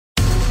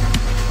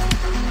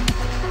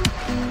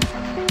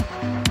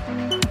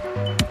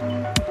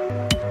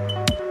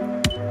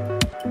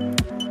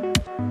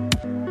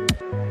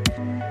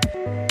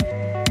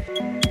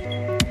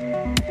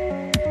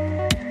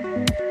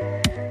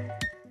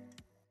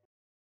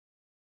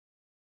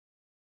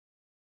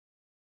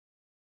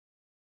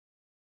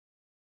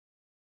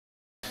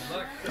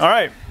All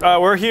right,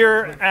 we're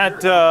here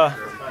at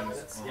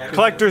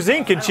Collectors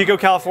Inc. in Chico,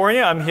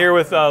 California. I'm here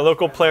with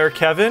local player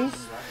Kevin,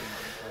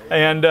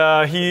 and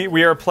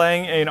we are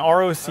playing an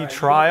ROC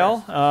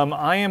trial.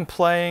 I am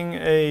playing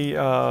a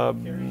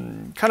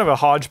kind of a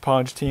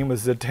hodgepodge team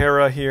with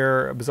Zatara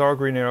here, Bizarro,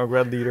 Green Arrow,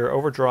 Red Leader,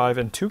 Overdrive,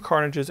 and 2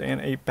 Carnages and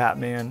Ape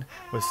Batman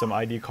with some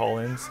ID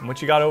call-ins. And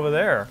what you got over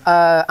there?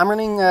 I'm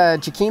running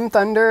Jakeem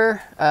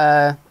Thunder,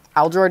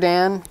 Jhor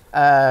Dan,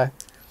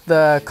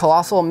 the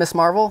Colossal Miss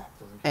Marvel,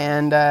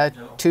 and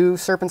 2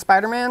 Serpent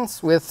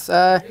Spider-mans with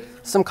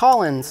some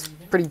call-ins.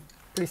 Pretty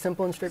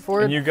simple and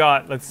straightforward. And you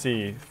got, let's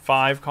see,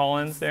 5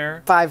 call-ins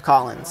there? 5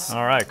 call-ins.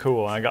 All right,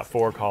 cool. I got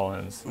 4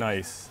 call-ins.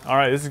 Nice. All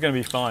right, this is going to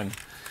be fun.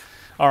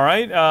 All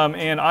right,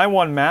 and I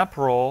won map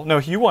roll. No,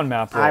 you won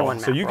map roll. I won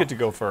map so you roll. get to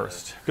go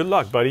first. Good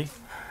luck, buddy.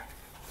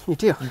 You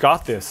too. You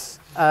got this.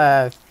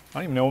 I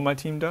don't even know what my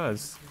team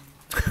does.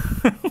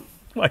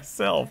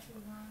 Myself.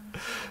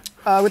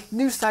 With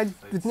new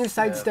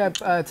sidestep,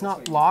 it's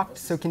not locked.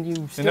 So can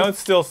you? No,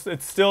 it's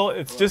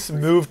just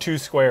move 2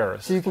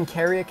 squares. So you can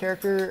carry a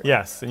character.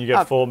 Yes, and you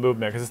get full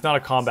movement because it's not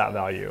a combat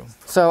value.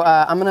 So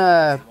I'm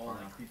gonna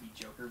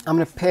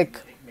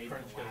pick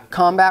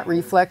combat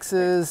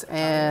reflexes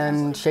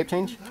and shape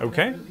change.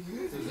 Okay.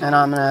 And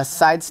I'm gonna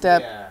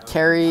sidestep,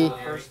 carry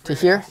to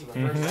here.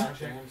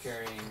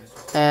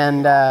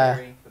 And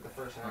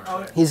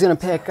he's gonna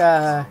pick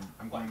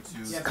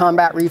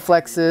combat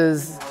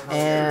reflexes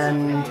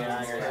and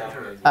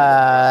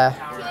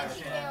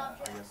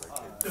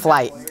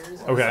flight.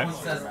 Okay.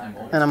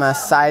 And I'm gonna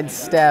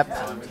sidestep.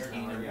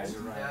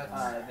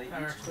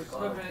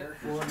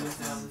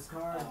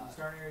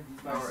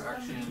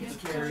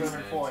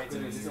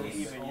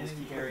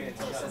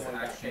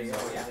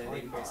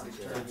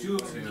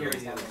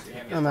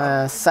 I'm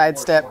gonna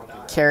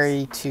sidestep,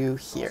 carry to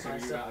here.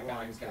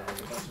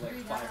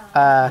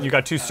 You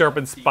got 2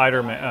 Serpent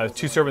Spider-Man,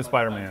 2 Serpent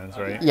Spider-Mans,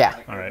 right? Yeah.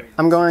 All right.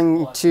 I'm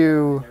going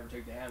to.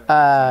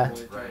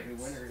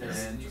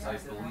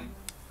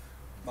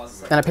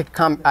 And I pick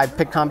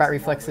combat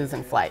reflexes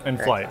and flight. And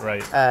flight,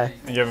 right? And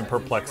you haven't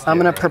perplexed. I'm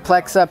gonna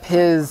perplex up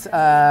his.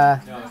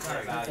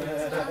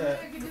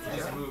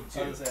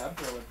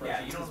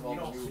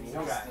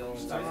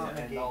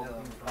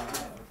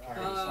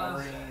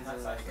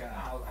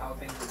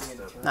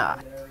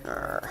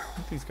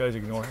 These guys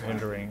ignore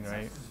hindering,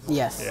 right?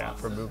 Yes. Yeah,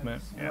 for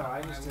movement.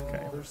 Yeah.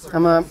 Okay.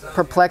 I'm gonna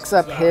perplex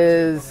up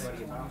his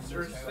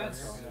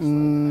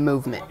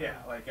movement.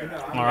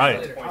 All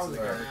right.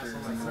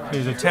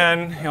 Here's a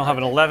 10. He'll have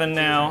an 11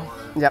 now.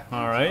 Yep.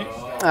 All right.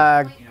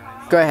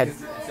 Go ahead.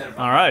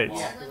 All right.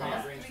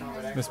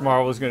 Miss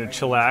Marvel is going to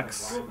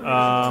chillax.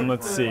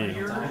 Let's see.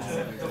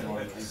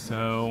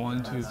 So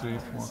 1, 2, 3,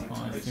 4,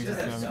 5, 6,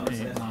 7,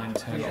 8, 9,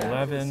 10,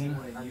 11.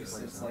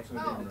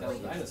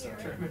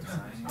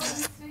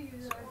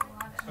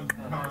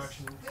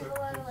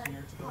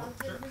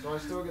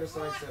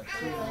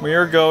 We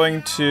are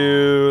going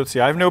to, let's see,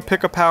 I have no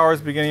pickup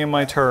powers beginning of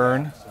my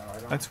turn.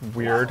 That's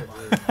weird.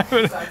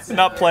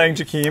 Not playing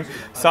Jakeem.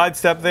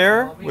 Sidestep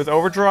there with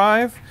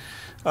Overdrive.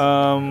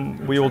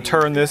 We will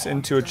turn this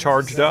into a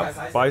charged up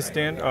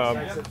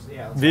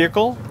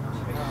vehicle.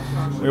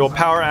 We will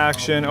power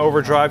action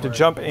Overdrive to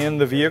jump in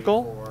the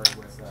vehicle.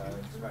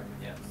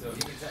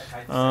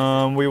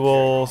 We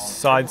will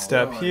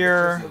sidestep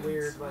here.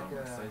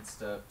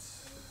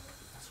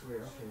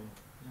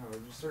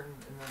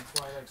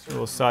 We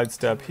will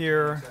sidestep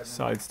here,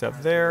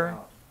 sidestep there.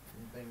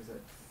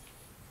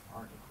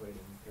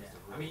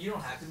 I mean, you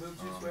don't have to move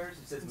 2 squares.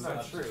 It's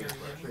not true.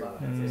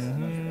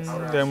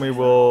 Then we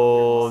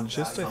will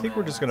just, I think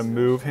we're just going to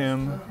move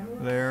him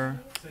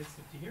there.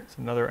 It's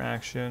another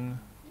action.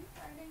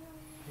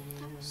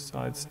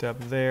 Sidestep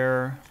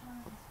there,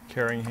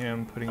 carrying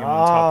him, putting him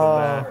on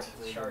top of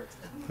that,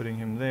 putting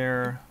him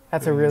there.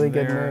 That's a really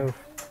good move.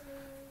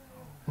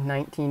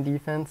 19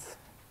 defense.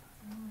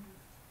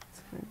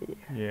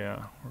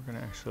 Yeah, we're going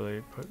to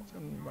actually put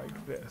them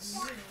like this.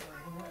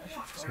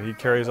 So he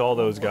carries all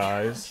those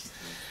guys.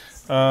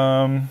 He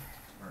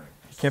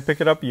can't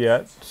pick it up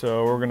yet,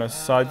 so we're going to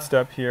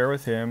sidestep here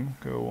with him.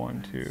 Go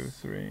 1, 2,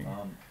 3,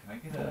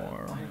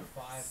 4.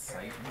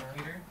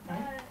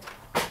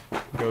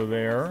 Go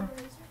there.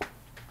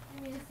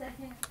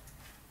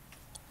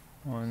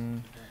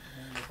 1,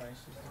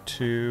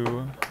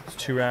 2.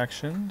 2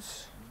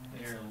 actions.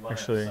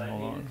 Actually,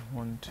 hold on.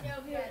 1, 2.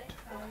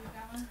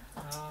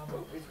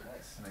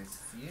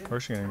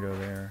 First, you're going to go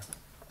there.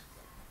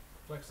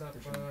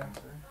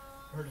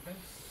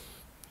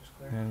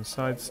 And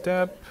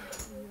sidestep.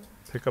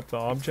 Pick up the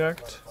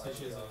object.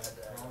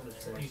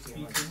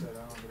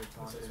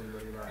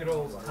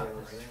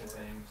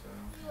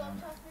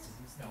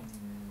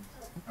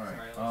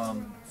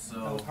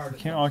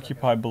 Can't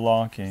occupy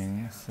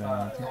blocking, so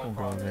I think we'll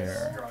go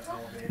there.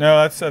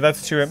 No,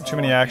 that's too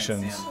many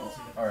actions.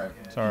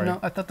 Sorry. No,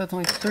 I thought that's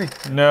only 3.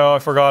 No, I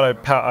forgot.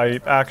 I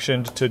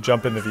actioned to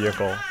jump in the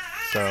vehicle.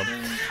 So,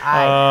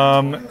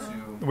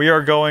 we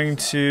are going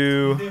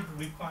to.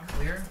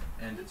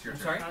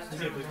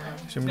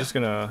 So I'm just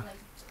gonna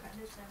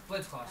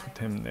put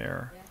him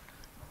there.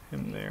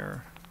 him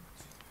there.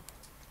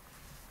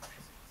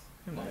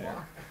 Him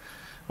there.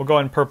 We'll go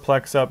ahead and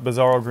perplex up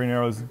Bizarro Green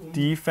Arrow's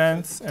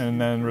defense,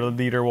 and then the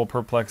leader will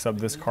perplex up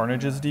this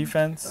Carnage's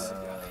defense.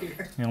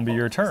 It'll be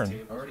your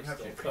turn.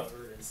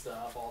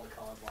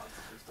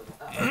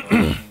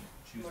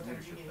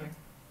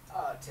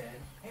 10.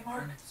 Hey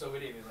Mark. So we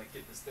didn't even like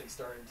get this thing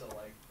started until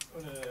like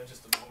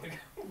just a moment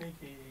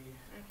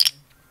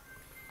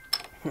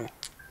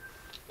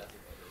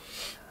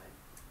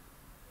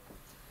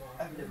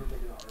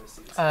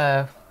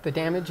ago. The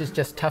damage is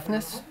just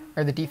toughness,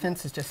 or the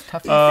defense is just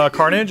toughness?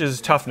 Carnage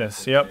is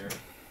toughness, yep.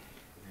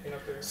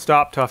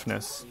 Stop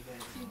toughness.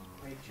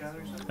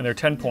 And they're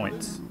 10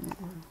 points.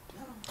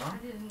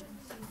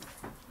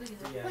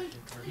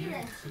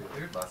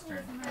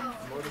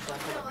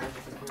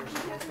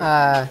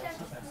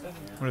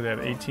 What do they have,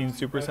 18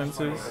 super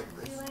senses?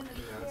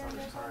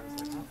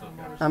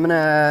 I'm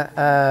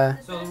gonna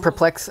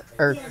perplex,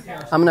 or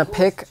I'm gonna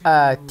pick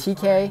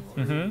TK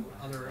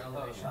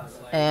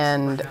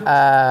and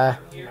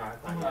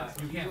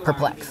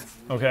perplex.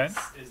 Okay.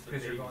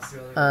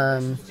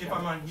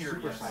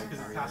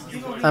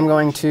 I'm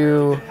going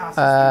to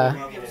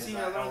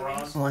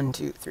 1,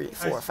 2, 3,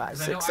 4, 5,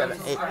 6, 7,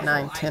 8,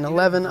 9, 10,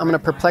 11. I'm going to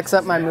perplex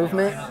up my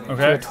movement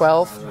to a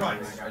 12. I'm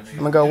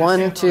going to go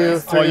 1, 2,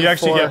 3, well, you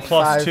actually 4, get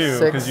plus 5, 2 6,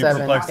 because you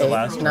 7, perplexed the 8,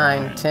 last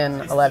 9,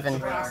 10, 11,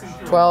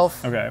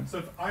 12. Okay.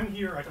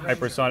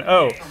 Hypersonic.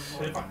 Oh,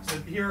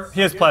 he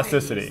has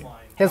plasticity.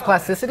 His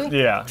plasticity?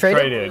 Yeah,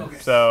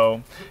 Traded?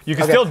 So you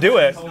can still do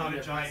it.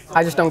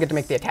 I just don't get to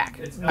make the attack.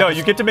 No,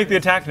 you get to make the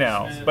attack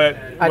now, but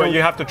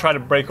you have to try to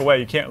break away.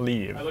 You can't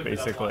leave,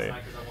 basically.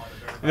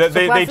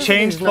 They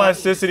changed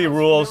plasticity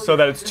rules so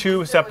that it's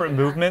 2 separate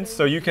movements,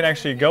 so you can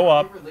actually go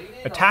up,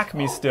 attack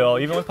me still,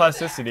 even with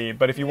plasticity.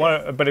 But if you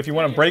want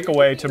to break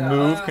away to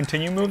move,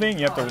 continue moving,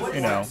 you have to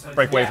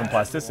break away from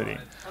plasticity.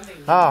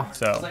 Oh,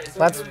 so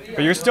that's.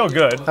 But you're still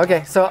good.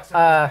 Okay, so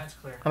I'm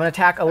gonna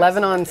attack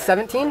 11 on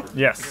 17.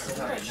 Yes.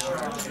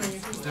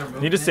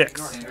 Need a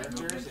 6.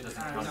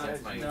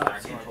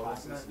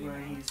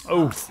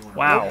 Oh,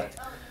 wow.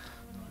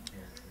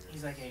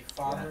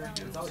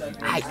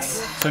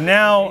 Nice. So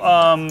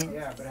now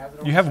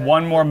you have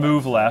 1 more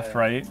move left,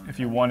 right? If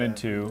you wanted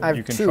to, I have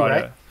you can 2, try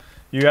right? to.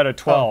 You got a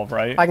 12,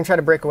 right? I can try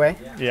to break away.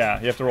 Yeah,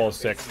 you have to roll a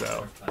 6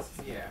 though.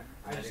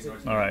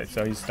 All right,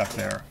 so he's stuck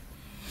there.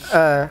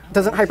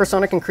 Doesn't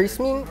hypersonic increase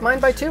mine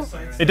by 2?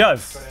 It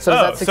does. So does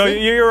that so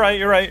succeed? you're right.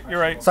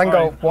 So I can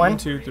go 1,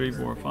 2, 3,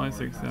 4, 5,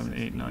 6, 7,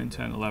 8, 9,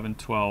 10, 11,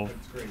 12.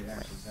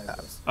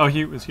 Oh,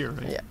 he was here,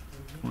 right? Yeah.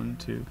 1,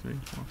 2, 3,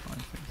 4, 5,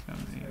 6,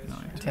 7, 8,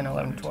 9, 10,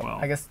 11, 12.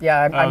 I guess,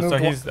 yeah, I moved. So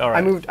he's, all right.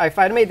 I moved. If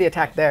I had made the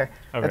attack there,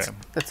 Okay.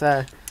 that's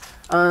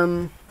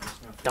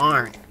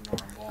darn.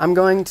 I'm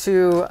going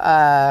to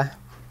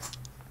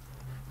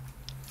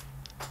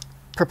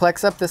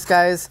perplex up this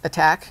guy's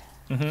attack.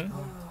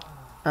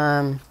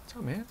 Oh,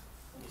 man.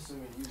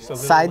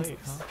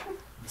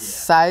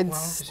 Sidestep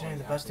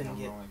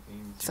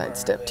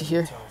to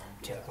here.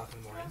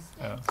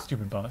 Oh,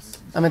 stupid boss.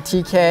 I'm a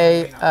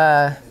TK,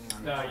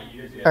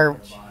 or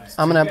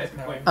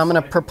I'm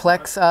gonna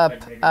perplex up.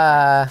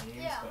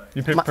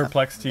 You pick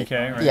perplex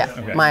TK, right? Yeah,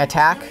 okay. my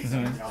attack,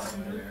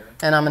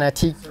 and I'm gonna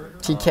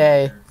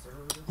TK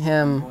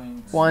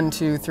him 1,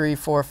 2, 3,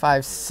 4,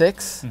 5,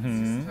 6.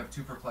 Have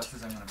 2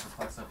 perplexes. I'm going to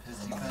perplex up his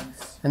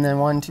defense. And then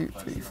 1, 2,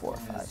 3, 4,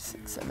 5,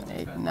 6, 7,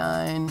 8,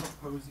 9.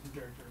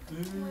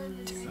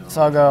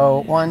 So I'll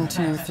go 1,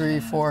 2,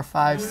 3, 4,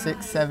 5,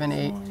 6, 7,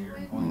 8,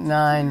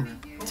 9,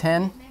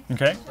 10.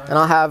 Okay. And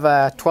I'll have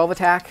a 12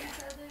 attack.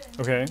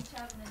 Okay.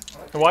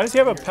 Why does he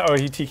have a power? Oh,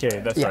 he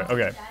TK'd. That's right.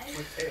 Okay.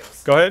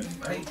 Go ahead.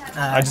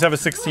 I just have a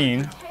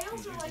 16.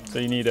 So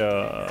you need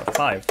a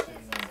 5.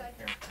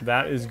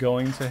 That is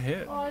going to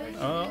hit.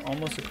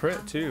 Almost a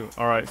crit, too.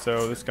 All right,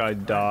 so this guy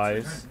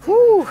dies.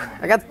 Whew,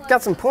 I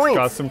got some points.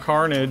 Got some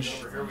carnage.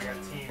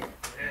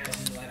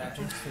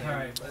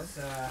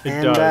 It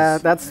And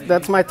does.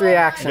 that's my 3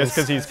 actions. Just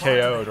because he's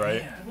KO'd,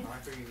 right?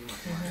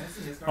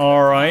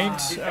 All right.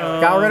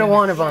 Got rid of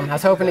one of them. I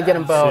was hoping to get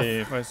them both. See,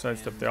 if I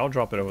sidestep there, I'll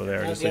drop it over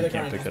there just so you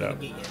can't pick it up.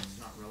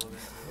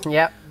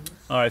 Yep.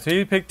 All right, so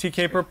he picked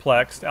TK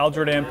Perplexed.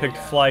 Jhor Dan picked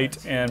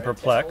Flight and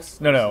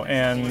Perplexed. No,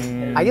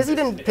 and... I guess he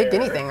didn't pick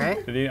anything,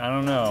 right? Did he? I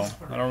don't know.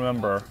 I don't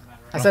remember.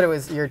 I said it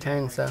was your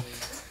turn, so.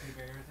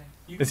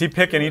 Does he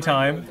pick any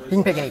time? You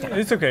can pick any time.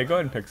 It's okay. Go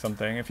ahead and pick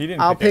something. If he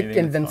didn't I'll pick pick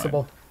anything, it's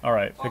Invincible. fine. All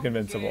right, pick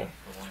Invincible.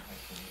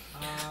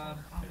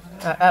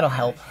 That'll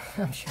help,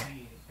 I'm sure.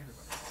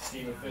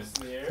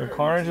 So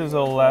Carnage is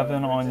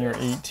 11 on your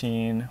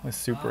 18 with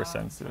super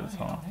senses,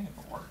 huh?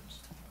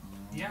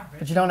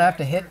 But you don't have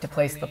to hit to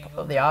place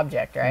the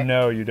object, right?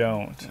 No, you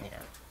don't.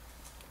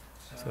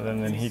 So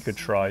then he could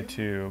try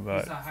too,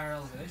 but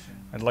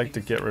I'd like to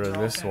get rid of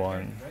this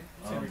one.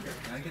 Can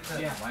I get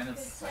that line of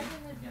sight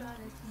again?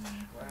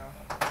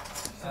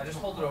 Just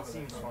hold it over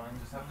there. It's fine.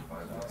 Just have to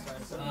buy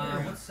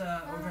that. What's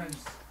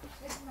Overdrive's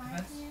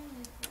defense?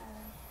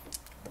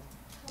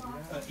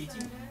 18.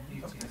 Can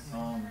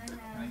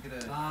I get a...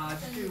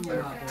 Just do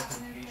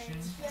amplification.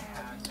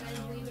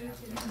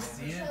 You can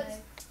see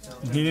it?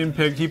 He didn't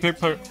pick. He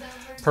picked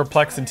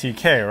Perplex and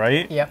TK,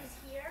 right? Yep.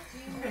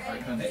 I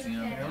couldn't see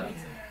him.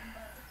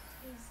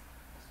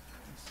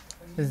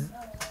 Is,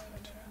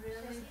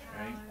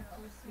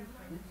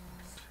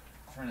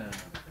 Trying to.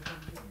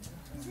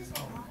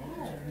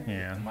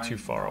 Yeah, too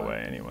far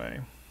away anyway.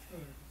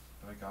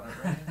 I got it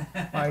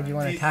right. why do you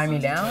want to tie me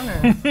down?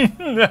 Or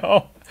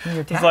No. can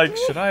you It's attack like, me?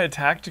 should I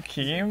attack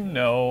Jakeem?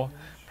 No,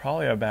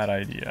 probably a bad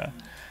idea.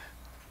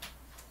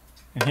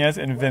 And he has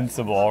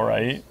Invincible,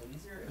 right?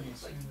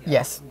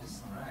 Yes.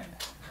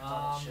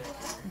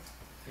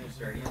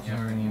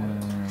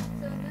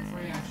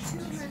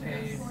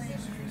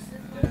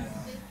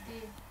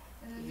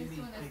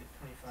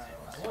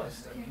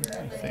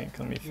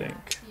 Let me think.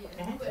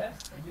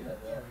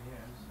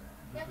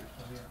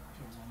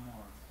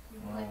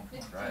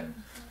 Right.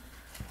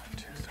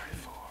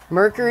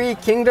 Mercury,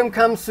 Kingdom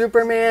Come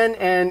Superman,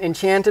 and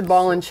Enchanted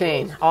Ball and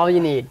Chain. All you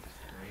need.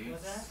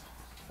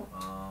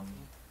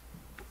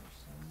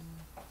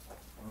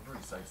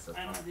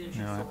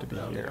 No, I have to be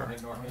here.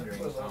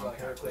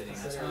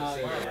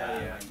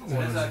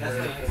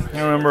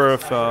 I remember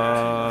if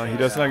he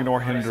doesn't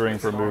ignore hindering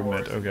for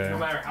movement. Okay. No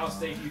matter how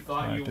safe you I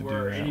thought have you to do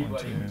were, that.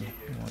 anybody.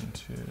 1,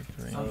 2,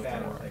 3, 4,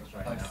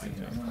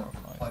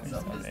 5, 6,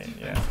 7, 8.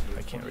 Yeah,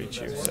 I can't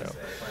reach you, so.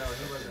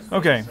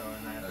 Okay.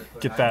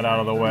 Get that out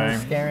of the way.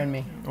 Scaring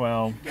me.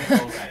 Well,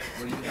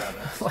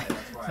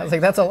 I was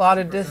like, that's a lot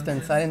of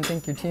distance. I didn't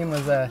think your team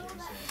was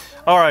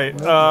all right.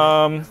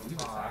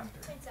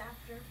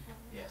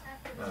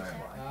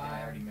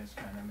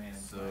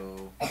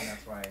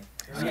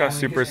 He's got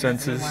super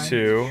senses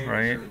too,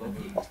 right?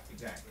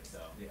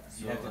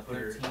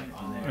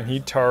 And he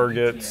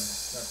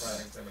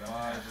targets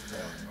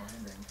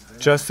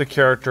just the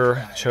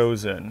character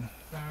chosen.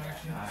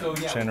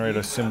 Generate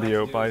a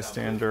symbiote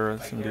bystander.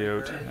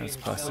 Symbiote has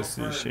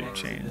plasticity shape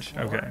change.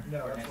 Okay.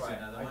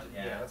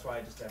 Yeah, that's why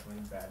I just definitely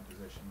in bad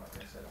position, like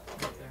I said.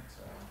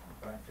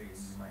 But I figured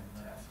you might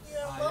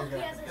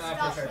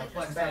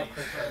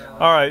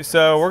All right,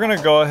 so we're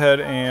gonna go ahead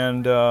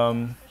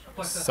and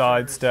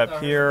sidestep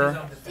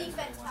here.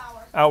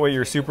 Outweigh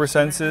your super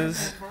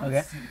senses.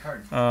 okay.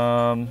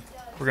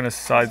 We're gonna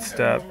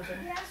sidestep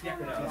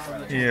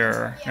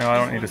here. No, I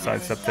don't need to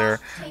sidestep there.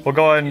 We'll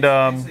go ahead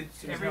and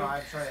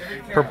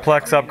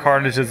perplex up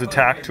Carnage's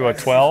attack to a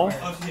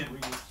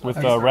 12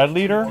 with the red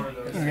leader.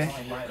 Okay.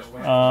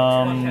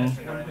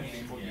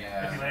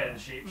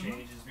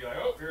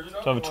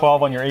 So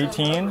 12 on your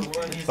 18.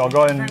 So I'll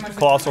go ahead and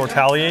Colossal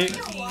Retaliate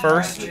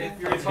first.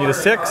 Need a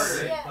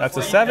 6. That's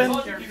a 7.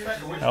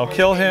 I'll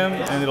kill him,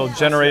 and it'll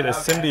generate a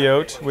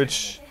symbiote,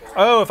 which...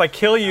 Oh, if I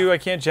kill you, I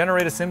can't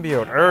generate a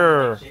symbiote.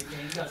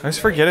 I just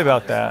forget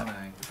about that.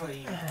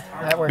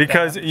 That worked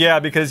Because, out. yeah,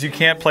 because you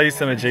can't place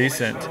them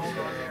adjacent.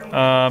 And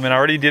I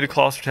already did a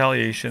Colossal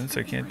Retaliation,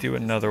 so I can't do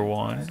another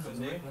one.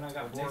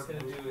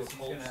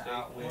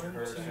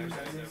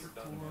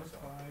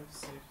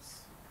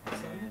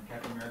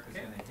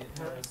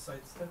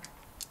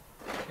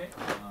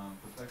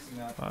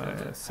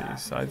 Let's see,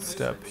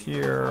 sidestep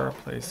here,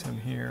 place him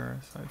here,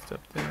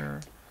 sidestep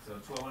there.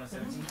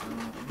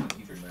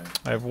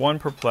 I have 1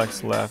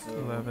 perplex left,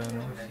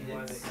 11.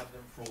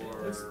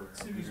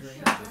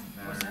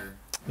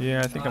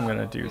 Yeah, I think I'm going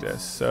to do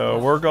this. So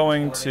we're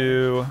going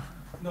to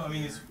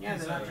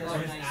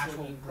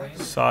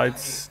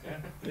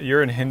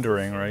you're in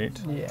hindering, right?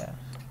 Yeah.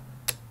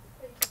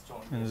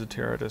 And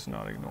Zatara does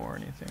not ignore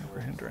anything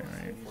for hindering,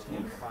 right?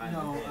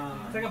 No,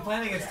 it's like I'm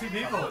playing against 2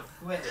 people.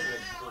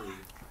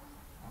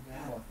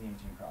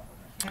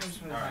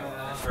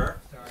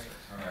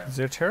 Does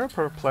Zatara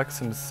perplex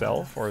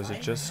himself, or is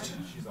it just...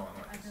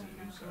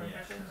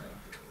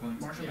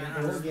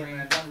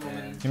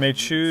 You may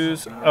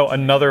choose... Oh,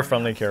 another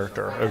friendly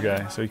character.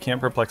 Okay, so he can't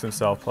perplex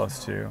himself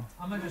plus 2.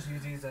 I'm gonna just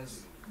use these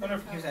as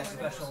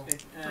special.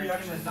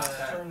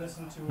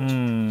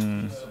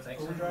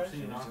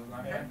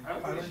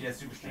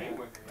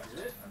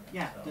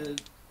 Yeah, the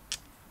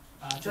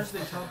just the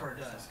teleport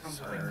does.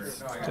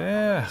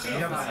 Yeah.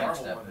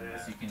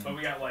 But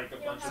we got like a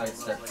bunch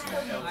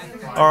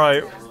of All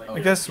right, I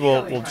guess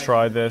we'll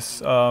try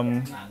this.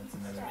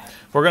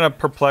 We're gonna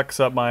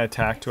perplex up my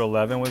attack to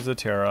 11 with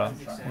Zatara.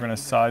 We're gonna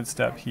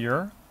sidestep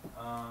here.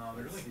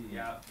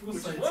 which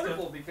is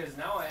wonderful because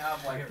now I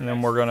have like. And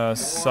then we're gonna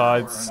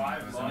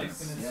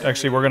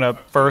Actually, we're gonna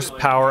first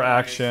power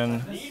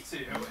action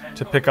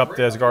to pick up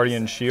the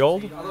Asgardian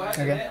Shield.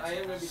 Okay.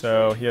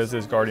 So he has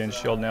his Guardian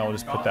Shield now. We'll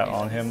just put that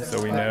on him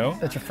so we know.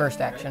 That's your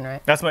first action,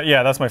 right? That's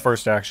my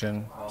first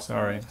action.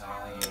 Sorry.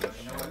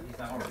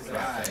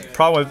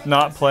 Problem with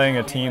not playing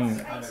a team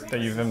that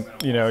you've been,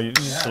 you're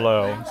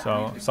slow.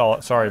 So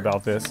sorry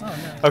about this.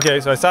 Okay,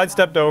 so I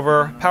sidestepped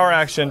over, power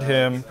actioned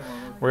him.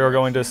 We are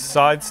going to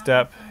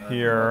sidestep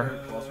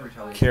here,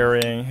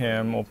 carrying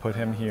him. We'll put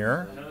him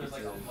here.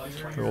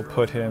 We will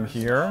put him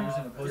here.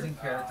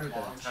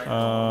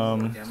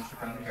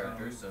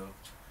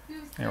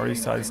 I already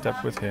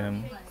sidestepped with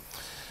him.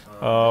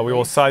 We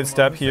will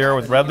sidestep here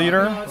with Red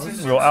Leader.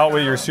 We will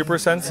outweigh your super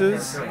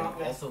senses.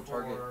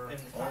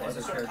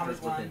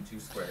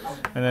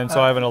 And then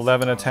so I have an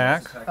 11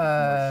 attack.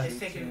 Are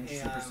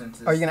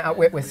you gonna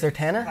outwit with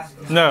Zatara?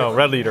 No,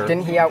 red leader.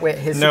 Didn't he outwit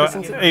his No,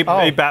 super senses?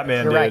 Ape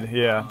Batman you're did. right.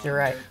 Yeah. You're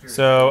right.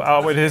 So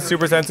outwit his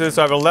super senses.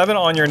 So I have 11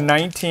 on your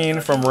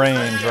 19 from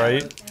range,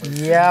 right?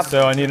 Yep.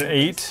 So I need an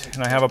 8,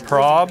 and I have a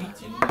prob.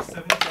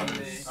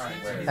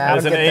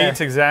 That's an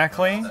 8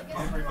 exactly.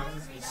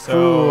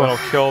 So that'll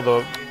kill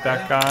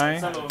that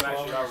guy.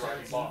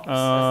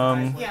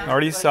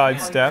 Already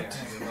sidestepped.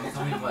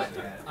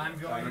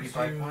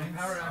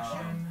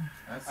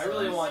 I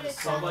really want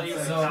somebody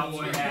with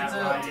cowboy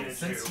hat.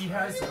 Since he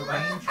has a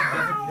range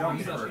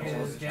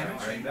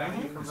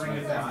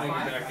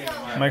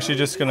I'm actually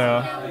just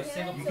gonna.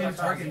 you can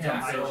target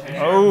him.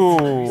 Oh,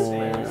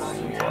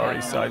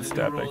 already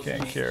sidestep. I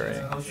can't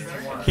carry.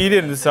 He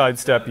didn't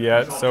sidestep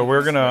yet, so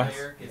we're gonna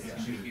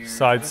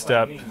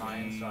sidestep.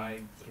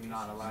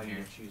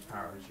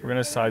 We're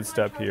gonna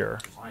sidestep here.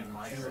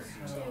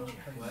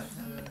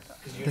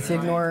 Does he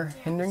ignore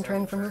hindering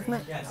terrain for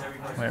movement?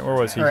 Wait, where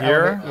was he? Or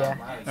Here? elevate?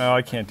 Yeah. Oh,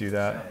 I can't do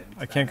that.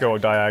 I can't go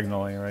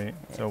diagonally, right?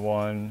 So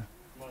 1,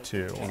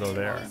 2. We'll go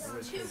there.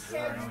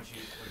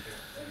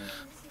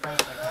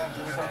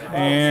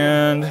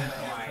 And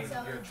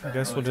I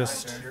guess we'll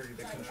just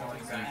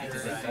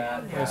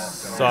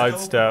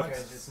sidestep.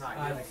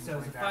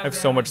 I have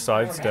so much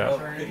sidestep.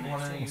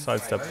 We'll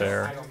sidestep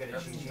there.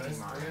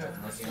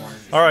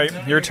 All right,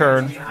 your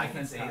turn.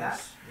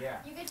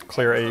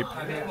 Clear Ape.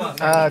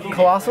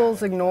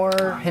 Colossals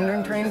ignore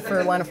hindering terrain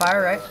for line of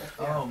fire, right?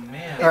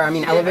 Or I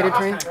mean elevated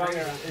terrain.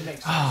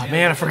 Oh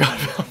man, I forgot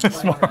about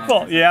this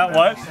Marvel. Yeah,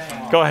 what?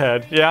 Go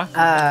ahead. Yeah.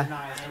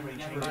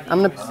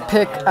 I'm gonna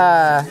pick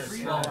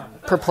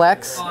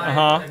Perplex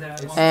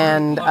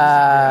and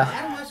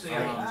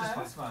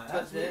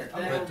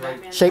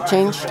Shape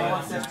Change.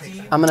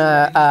 I'm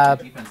gonna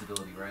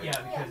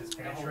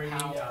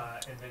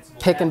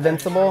pick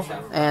Invincible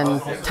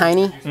and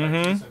Tiny.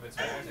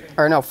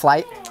 Or no,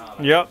 Flight.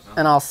 Yep.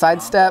 And I'll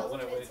sidestep.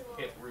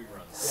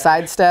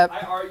 Sidestep.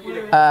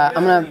 I'm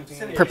gonna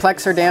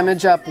perplex her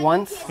damage up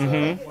once,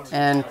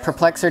 and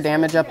perplex her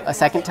damage up a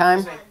second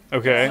time,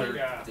 Okay.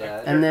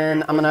 and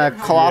then I'm gonna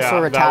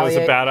colossal Yeah, that was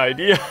retaliate. a bad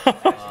idea.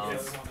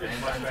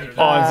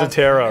 On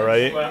Zatara,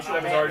 right?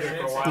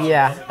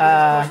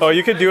 Yeah. Oh,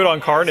 you could do it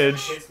on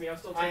Carnage.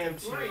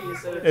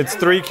 It's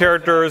 3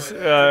 characters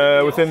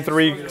within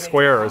 3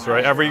 squares,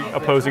 right? Every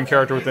opposing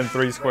character within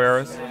 3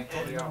 squares.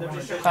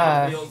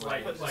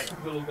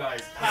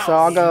 So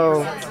I'll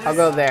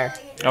go there.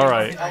 All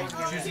right.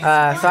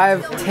 So I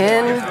have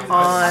 10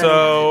 on.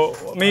 So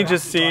let me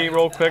just see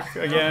real quick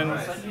again.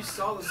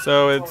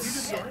 So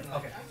it's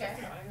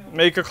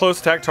make a close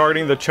attack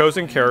targeting the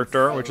chosen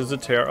character, which is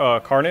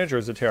Carnage or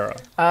Zatara.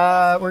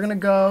 We're gonna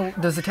go.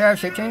 Does Zatara have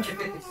shape change?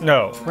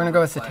 No. We're gonna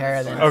go with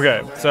Zatara then.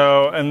 Okay.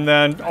 So and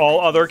then all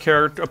other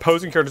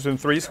opposing characters in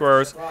 3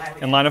 squares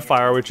in line of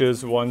fire, which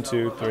is 1,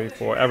 2, 3,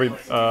 4.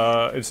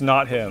 It's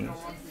not him.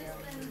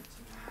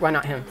 Why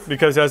not him?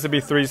 Because it has to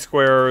be 3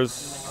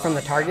 squares From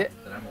the target?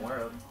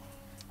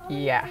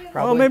 Yeah,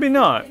 probably. Well, maybe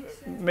not.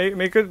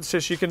 Make it so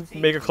she can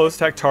make a close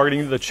attack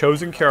targeting the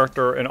chosen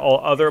character and all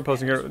other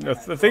opposing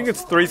characters. I think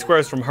it's 3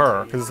 squares from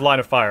her because it's line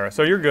of fire.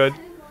 So you're good.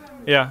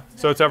 Yeah.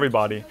 So it's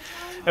everybody.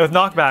 And with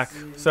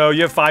knockback, so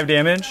you have 5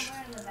 damage.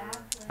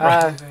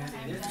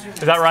 Is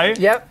that right?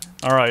 Yep.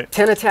 All right.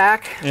 10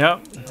 attack.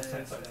 Yep.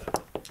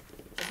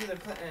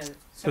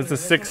 So it's a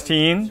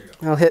 16.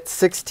 I'll hit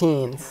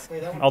 16s.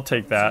 I'll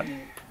take that.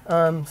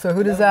 So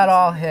who does that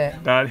all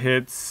hit? That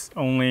hits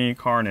only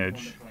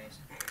Carnage.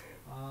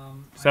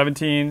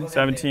 17,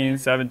 17,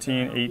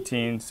 17,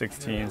 18,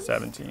 16,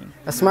 17.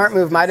 A smart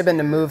move might have been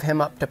to move him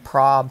up to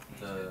prob.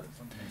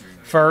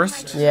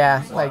 First?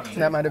 Yeah, like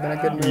that might have been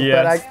a good move.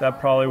 Yes,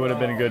 that probably would have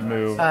been a good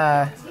move.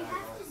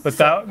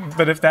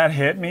 But if that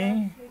hit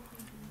me,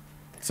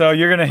 so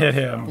you're gonna hit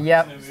him.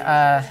 Yep.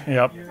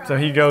 Yep. So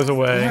he goes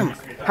away.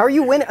 How are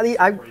you winning?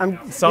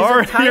 I'm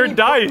Sorry, your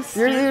dice.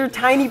 You're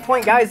tiny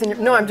point guys, and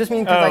no, I'm just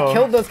mean because I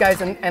killed those guys,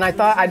 and I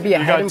thought I'd be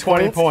ahead in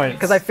 20 points.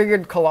 because I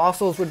figured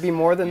colossals would be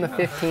more than the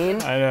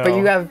 15. I know. But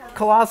you have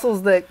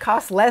colossals that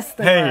cost less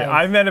than. Hey,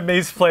 I meant a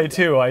mace play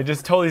too. I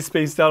just totally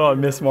spaced out on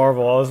Miss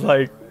Marvel. I was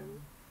like,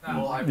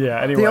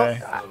 yeah.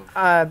 Anyway,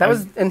 that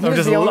was, and he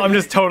was the only. I'm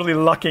just totally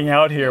lucking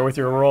out here with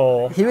your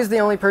roll. He was the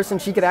only person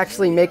she could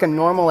actually make a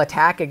normal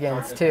attack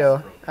against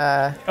too.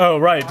 Oh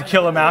right, to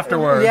kill him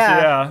afterwards.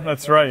 Yeah,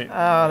 that's right.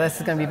 Oh, this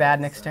is gonna be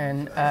bad next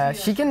turn.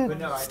 She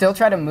can still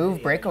try to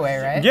move breakaway,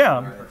 right?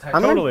 Yeah,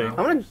 totally. I'm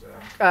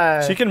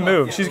gonna. She can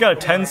move. She's got a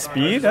 10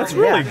 speed. That's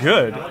really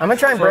good. I'm gonna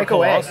try and break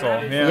away.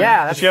 Colossal.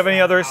 Yeah. Does she have any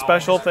other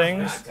special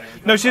things?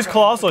 No, she's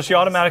colossal. She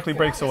automatically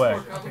breaks away.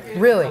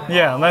 Really?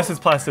 Yeah, unless it's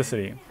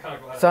plasticity.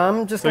 So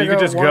I'm just going you to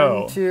could go just 1,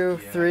 go. 2,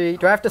 3.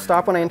 Do I have to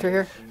stop when I enter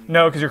here?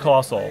 No, because you're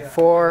colossal.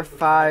 4,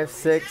 5,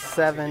 6,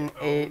 7,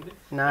 8,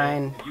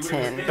 9,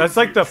 10. That's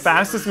like the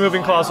fastest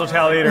moving colossal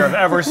retaliator I've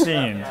ever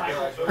seen.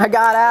 I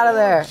got out of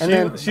there.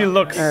 And She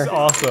looks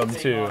awesome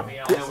too.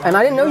 And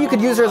I didn't know you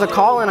could use her as a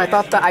call-in. I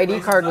thought the ID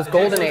card was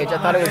Golden Age. I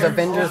thought it was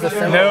Avengers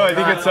Assemble. No, I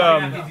think it's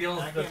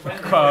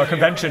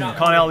convention,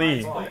 Con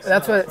LE.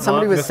 That's what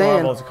somebody was Miss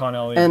saying. Marvel's Con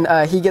LE.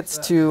 And he gets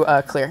to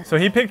clear. So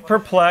he picked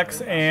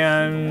Perplex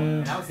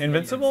and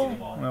Invincible?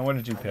 No, what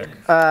did you pick?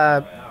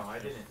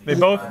 They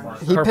both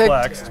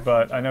perplexed,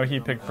 but I know he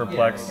picked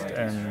Perplexed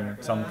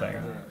and something.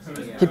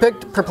 He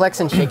picked Perplex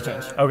and Shake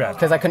Change. Okay.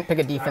 Because I couldn't pick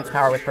a defense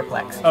power with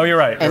Perplex. Oh, you're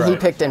right. And he right.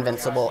 picked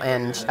Invincible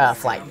and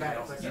Flight.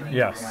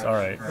 Yes, all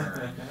right.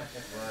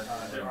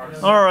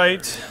 All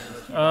right.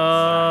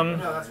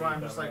 That's why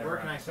I'm just like, where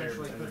can I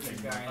essentially put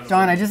this guy?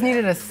 John, I just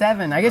needed a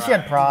 7. I guess you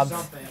had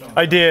probs.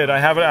 I did. I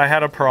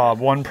had a prob,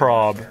 one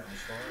prob.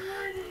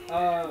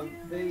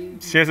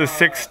 She has a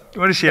 6.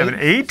 What does she have? An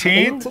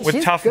 18 with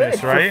She's toughness,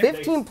 good. right? For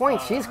 15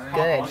 points, she's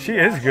good. She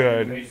is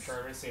good.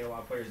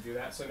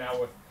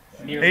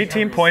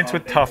 18 points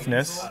with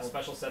toughness.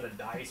 Special set of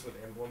dice with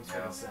emblems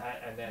for the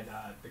set, and then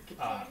the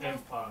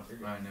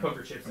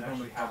poker chips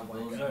actually have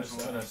like I was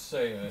gonna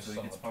say I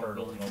saw a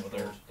turtle and over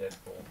there's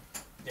Deadpool.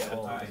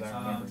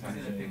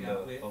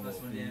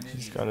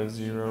 She's got a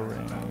 0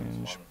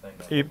 range.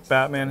 Ape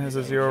Batman has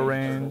a 0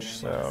 range,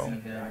 so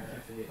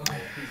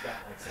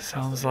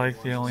sounds like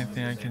the only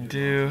thing I can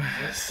do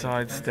is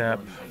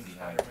sidestep.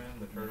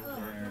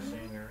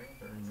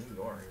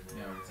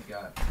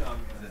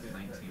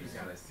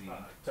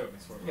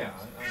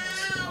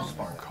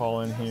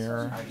 Call in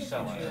here.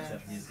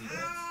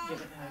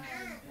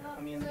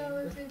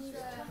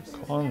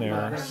 Call in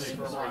there.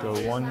 Go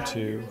 1,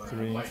 2,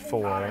 3,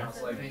 4.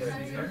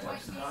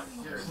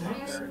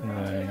 And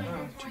then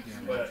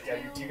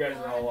you guys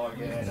are all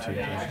logged in. I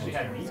actually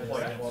had me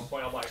point at one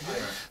point. I'm like,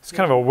 it's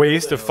kind of a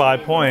waste of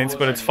 5 points,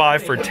 but it's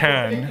 5 for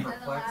 10.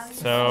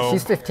 So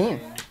She's 15.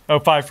 oh,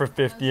 5 for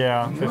 50.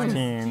 Yeah,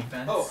 15.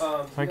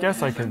 I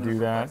guess I could do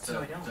that.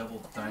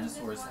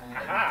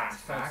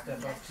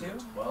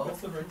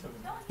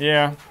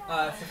 Yeah.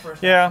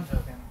 Yeah.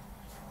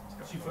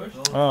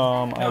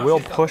 I will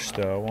push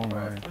though, won't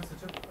I?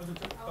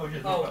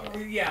 oh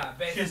yeah,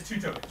 she has 2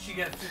 tokens. She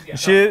gets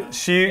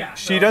 2.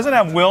 She doesn't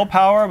have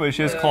willpower, but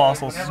she has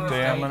colossal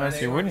stamina, so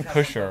you wouldn't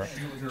push her.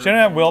 She doesn't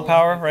have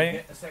willpower,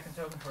 right?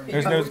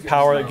 There's no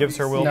power that gives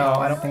her No, willpower.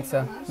 I don't think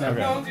so. No.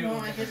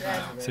 Okay.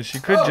 So she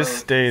could just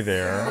stay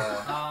there.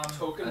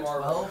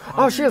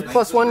 Oh, she has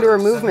 +1 to her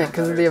movement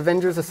because of the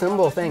Avengers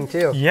Assemble thing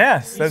too.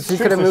 Yes, that's She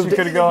true. could have So moved. she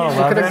could have gone She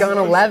could 11. have gone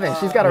 11.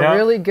 She's got a Yeah.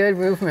 really good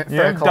movement for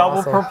You a have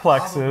double colossal.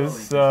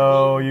 perplexes,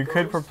 so you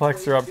could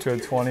perplex her up to a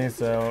 20.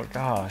 So,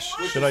 gosh,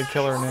 should I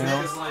kill her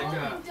now?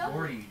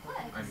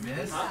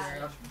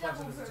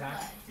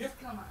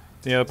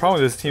 Yeah, the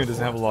problem with this team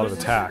doesn't have a lot of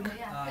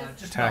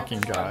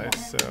attacking guys.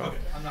 So,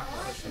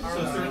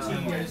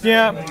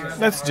 yeah,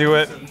 let's do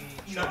it.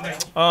 It's not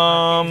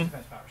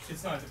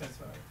a defense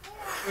power.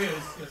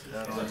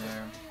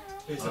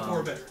 It's a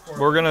 4 better.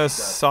 We're gonna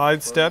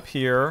sidestep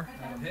here.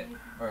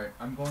 Alright,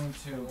 I'm going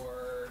to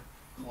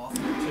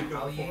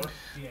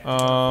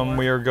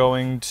We are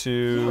going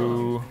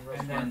to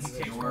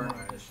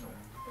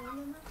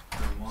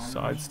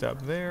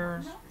sidestep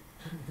there.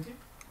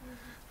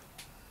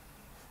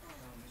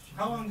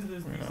 How long do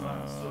those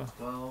last?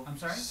 I'm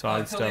sorry?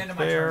 Sidestep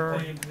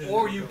there.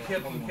 Or you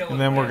kill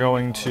And then we're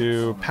going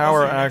to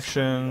power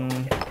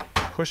action,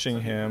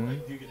 pushing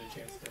him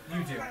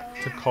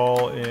to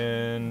call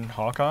in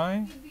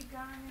Hawkeye.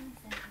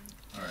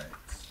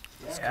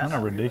 It's kind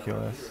of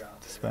ridiculous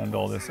to spend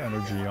all this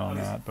energy on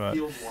that, but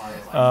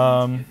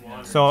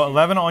so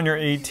 11 on your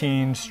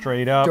 18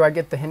 straight up. Do I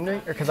get the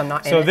hindering, or because I'm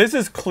not in So it? this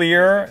is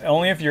clear.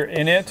 Only if you're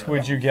in it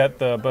would you get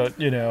the, but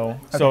you know.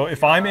 So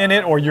if I'm in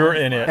it or you're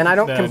in it, And I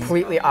don't then,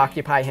 completely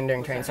occupy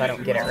hindering terrain, so I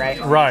don't get it, right?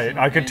 Right,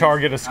 I could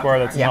target a square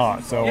that's Yeah.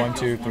 not. So 1,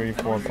 2, 3,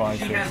 4, 5,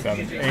 6,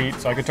 7, 8.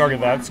 So I could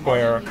target that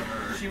square.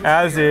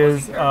 As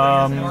is,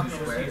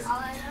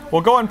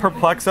 we'll go and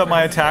perplex up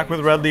my attack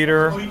with Red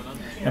Leader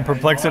and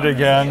perplex it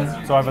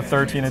again. So I have a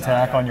 13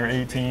 attack on your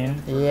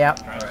 18. Yep.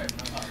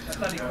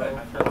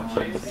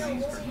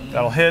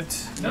 That'll hit.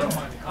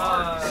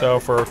 So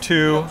for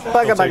 2, Bugga,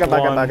 I'll take bugga,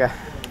 bugga, 1. bugga.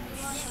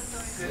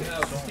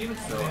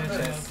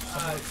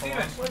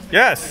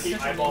 Yes.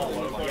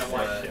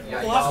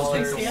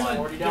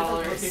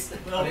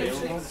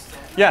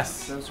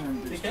 Yes.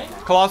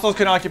 Colossals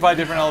can occupy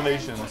different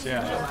elevations.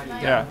 Yeah.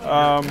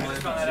 Yeah.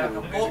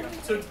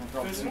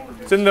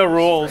 It's in the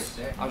rules.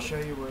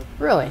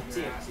 Really?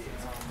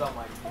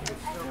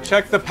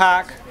 Check the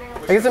pack.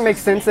 I guess it makes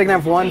sense. They can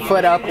have 1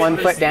 foot up, 1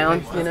 foot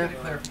down, you know?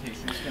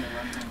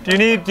 Do you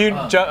need?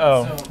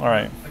 Oh, all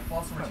right. like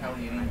colossal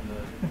retaliating the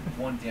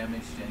 1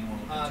 damage to anyone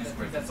within 2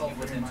 squares. That's all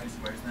within 2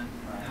 squares then.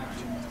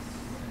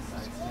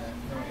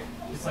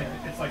 It's like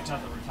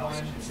not the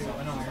retaliation.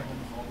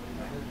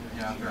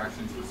 Yeah, after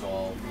actions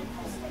resolve,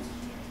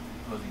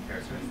 opposing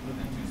characters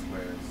within 2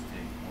 squares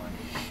take 1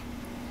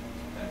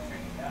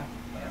 penetrating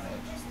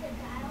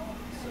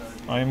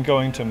I am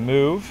going to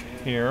move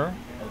here.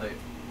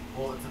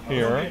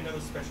 Here. Another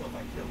special if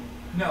I kill him.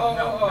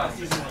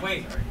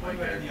 Wait.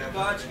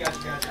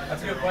 Gotcha.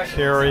 That's a good question.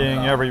 Carrying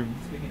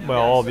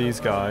all these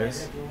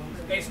guys.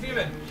 Hey,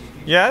 Steven.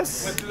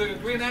 Yes? With the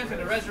Green Lantern,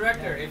 the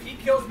Resurrector, if he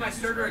kills my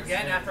starter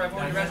again after I've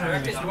already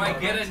resurrected, do I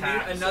get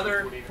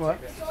another... What?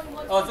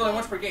 Oh, it's only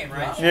once per game,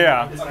 right?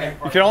 Yeah. Okay.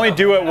 You can only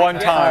do it one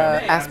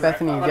time. Ask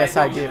Bethany. Yes,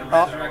 I do.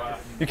 Oh.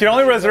 You can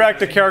only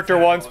resurrect a character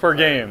once per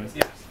game.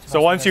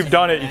 So once you've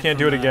done it, you can't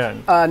do it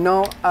again.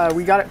 No,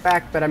 we got it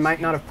back, but I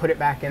might not have put it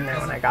back in there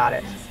when I got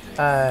it.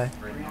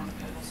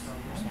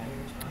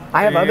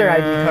 I have other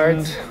ID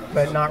cards,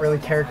 but not really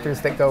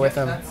characters that go with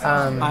them.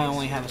 I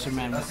only have a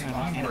Superman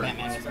and a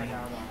Batman with me.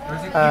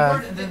 There's a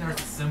keyboard and then there's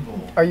a symbol.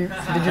 Did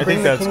you bring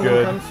the that's Kingdom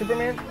good. Come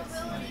Superman?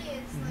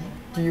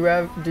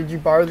 Did you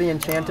borrow the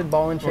enchanted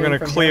ball and chain? We're going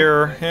to from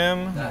clear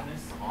him,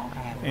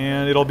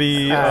 and it'll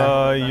be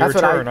your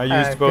turn.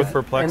 I used both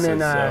perplexes,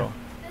 and then, so.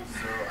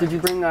 Did you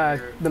bring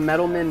the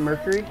Metalman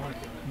Mercury?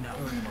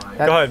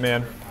 Go ahead,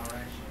 man.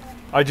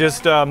 I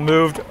just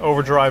moved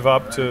Overdrive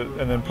up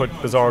and then put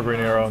Bizarro, Green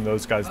Arrow, and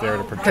those guys there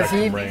to protect Because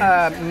he from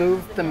rain.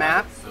 moved the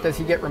map, does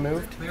he get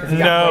removed?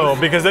 No,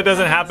 because that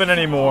doesn't happen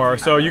anymore.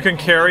 So you can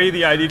carry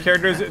the ID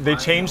characters. They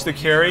changed the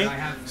carry,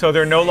 so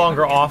they're no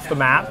longer off the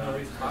map.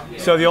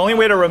 So the only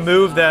way to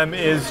remove them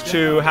is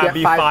to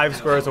be 5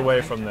 squares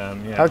away from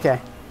them. Yeah.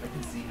 Okay.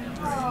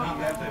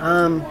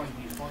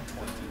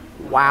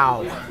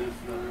 Wow.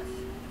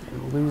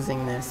 I'm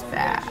losing this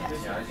bad.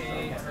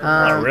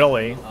 Not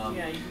really.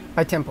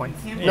 By 10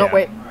 points. Yeah. No,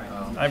 wait.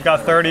 I've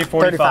got 30,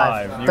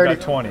 45. You've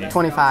got 20.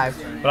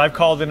 25. But I've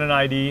called in an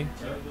ID,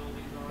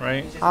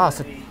 right? Oh,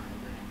 so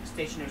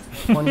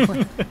 20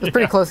 points. It's a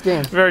pretty close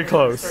game. Very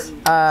close.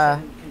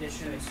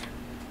 Conditions.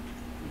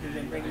 You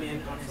can bring him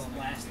in on his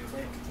last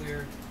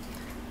clear.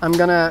 I'm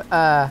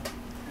gonna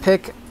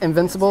pick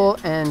Invincible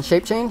and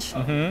Shape Change,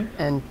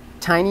 and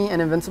Tiny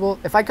and Invincible.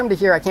 If I come to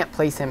here, I can't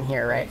place him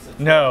here, right?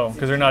 No,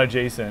 because they're not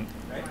adjacent.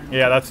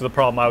 Yeah, that's the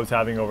problem I was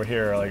having over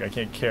here. Like, I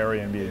can't carry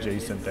and be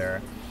adjacent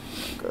there.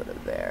 Go to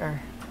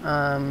there.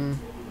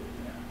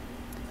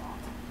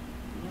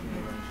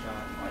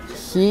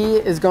 He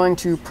is going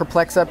to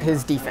perplex up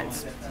his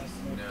defense.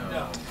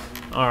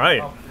 All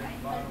right.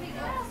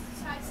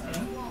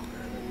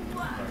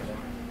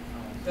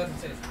 Doesn't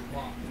say it's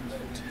long.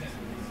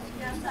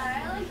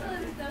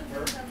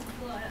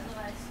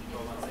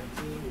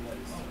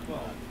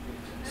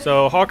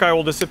 So Hawkeye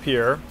will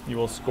disappear. You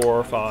will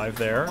score 5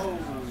 there.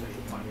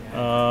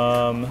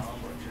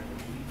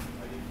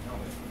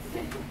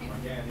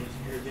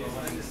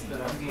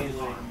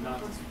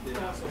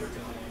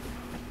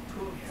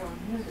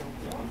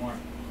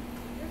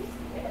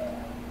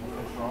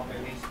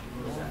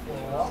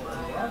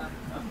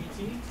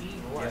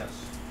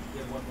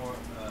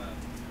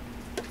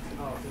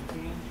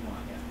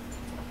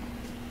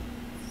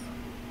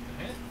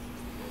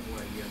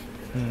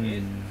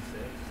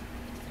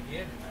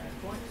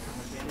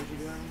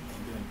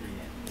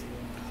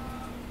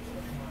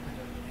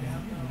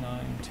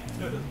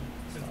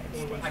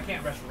 I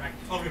can't resurrect.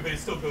 Okay, but it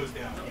still goes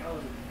down.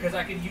 Because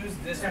I can use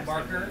this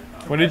marker.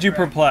 What did you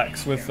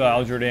perplex with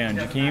Jhor Dan?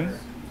 Jakeem?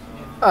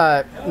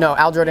 No,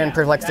 Jhor Dan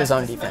perplexed his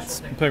own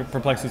defense.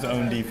 Perplex his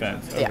own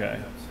defense. Okay.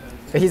 Yeah.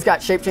 But he's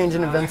got Shape Change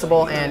and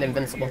Invincible and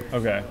Invincible.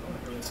 Okay.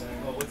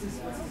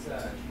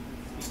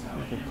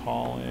 You could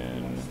call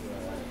in.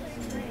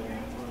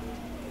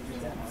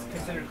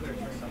 Consider clear.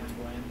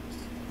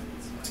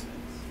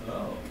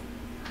 Oh.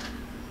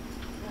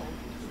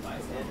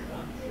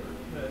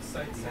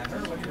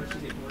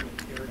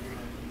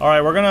 All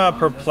right, we're gonna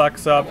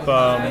perplex up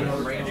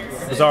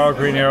Bizarro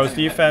Green Arrow's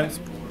defense.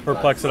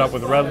 Perplex it up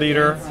with Red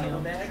Leader.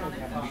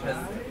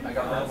 I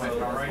got all my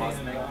power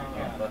cosmic,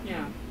 but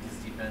his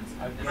defense,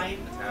 attack.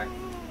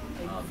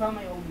 I found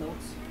my old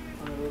notes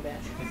on the road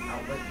batch.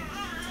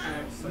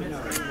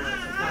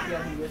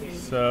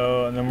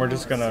 So, and then we're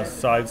just gonna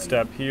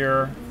sidestep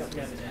here,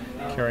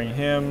 carrying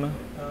him,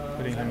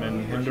 putting him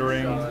in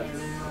hindering,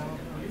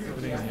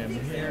 putting him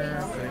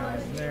here, putting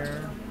him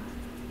there.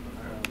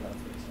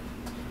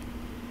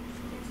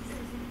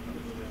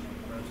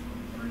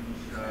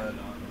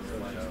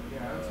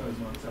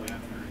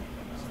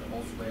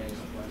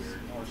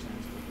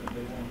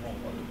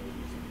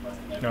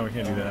 No, we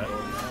can't do that.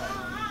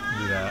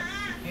 Do that.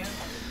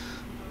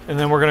 And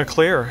then we're gonna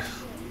clear.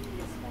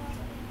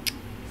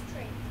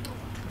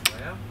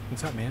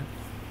 What's up, man?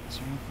 Is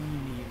there anything you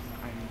need?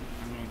 I'm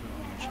gonna go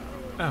in your shop.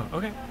 Oh,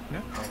 okay.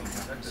 No,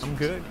 I'm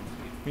good.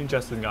 Me and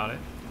Justin got it.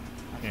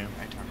 Yeah.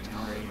 I talked to him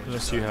already.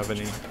 Unless you have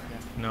any.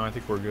 No, I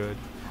think we're good.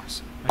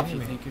 If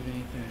you think of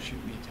anything,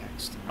 shoot me a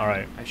text. All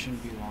right. I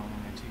shouldn't be long.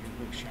 I'm gonna take a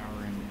quick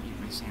shower and eat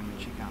my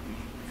sandwich you got me,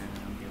 and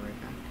then I'll be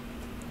right back.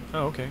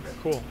 Oh, okay.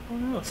 Cool. Oh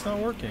no, it's not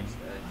working.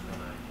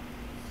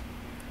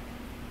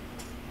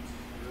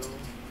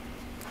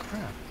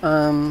 Crap.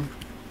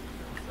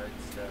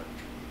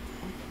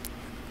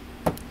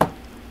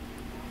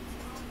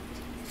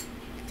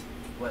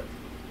 What?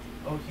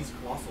 Oh, he's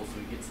colossal, so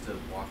he gets to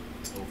walk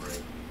over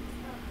it.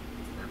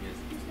 Or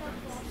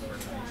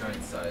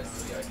giant size,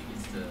 so yeah, he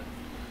gets to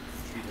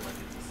treat it like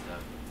it's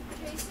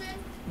a step.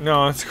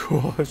 No, it's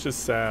cool. It's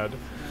just sad.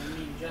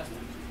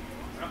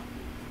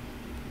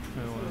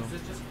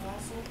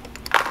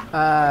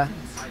 I'm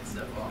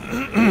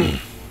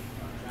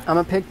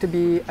gonna pick to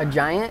be a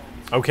giant.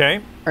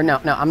 Okay. Or no,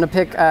 I'm gonna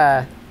pick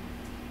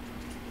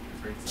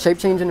shape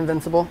change and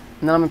invincible,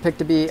 and then I'm gonna pick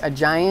to be a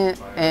giant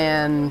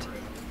and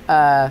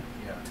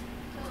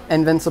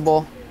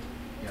invincible,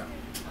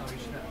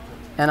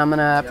 and I'm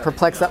gonna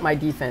perplex up my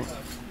defense.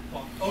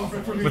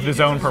 With his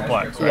own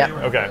perplex, right?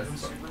 Yeah. Okay.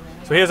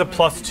 So he has a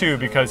 +2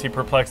 because he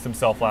perplexed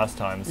himself last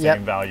time,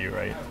 same value,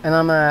 right? And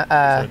I'm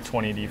gonna so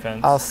 20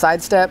 defense. I'll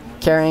sidestep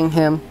carrying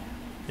him.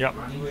 Yep.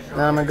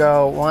 And I'm gonna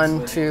go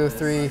 1, 2,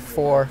 3,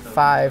 4,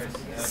 5,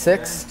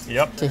 6.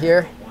 Yep. To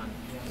here.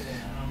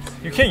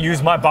 You can't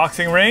use my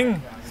boxing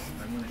ring.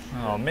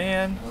 Oh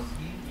man.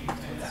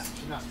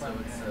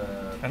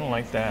 I don't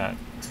like that.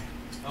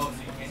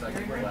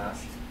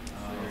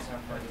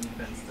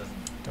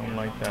 Don't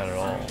like that at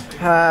all.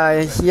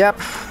 Yep.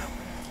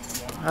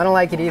 I don't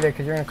like it either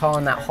because you're gonna call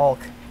in that Hulk.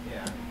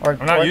 Or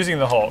I'm not using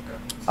the Hulk.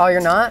 Oh,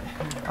 you're not?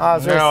 Oh, I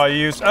was no, I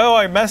used. Oh,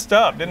 I messed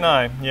up, didn't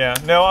I? Yeah.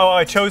 No,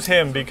 I chose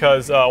him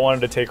because I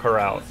wanted to take her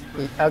out.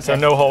 Okay. So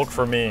no Hulk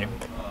for me.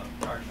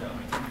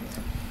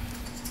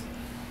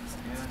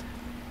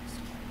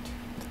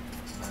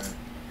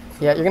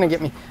 Yeah, you're gonna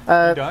get me.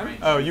 You done?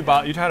 Oh, you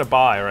had to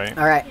buy, right?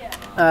 All right.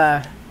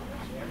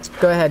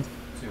 Go ahead.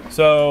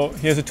 So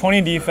he has a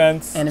 20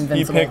 defense. And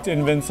invincible. He picked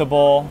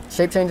invincible.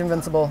 Shape change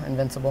invincible,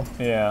 invincible.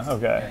 Yeah.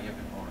 Okay.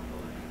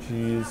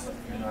 Jeez.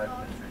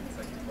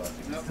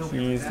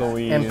 Jeez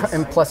Louise.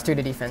 And +2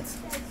 to defense.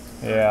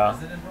 Yeah.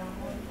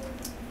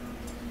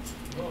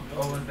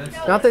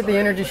 Not that the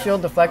energy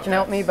shield deflection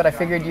helped me, but I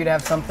figured you'd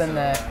have something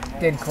that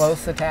did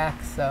close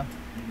attacks. So.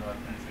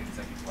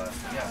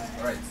 Yeah.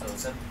 All right. So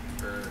set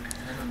for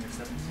 10 on your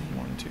 17.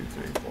 1, 2,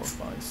 3, 4,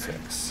 5,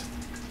 6.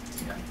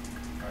 Yeah.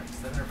 All right.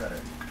 7 or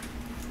better.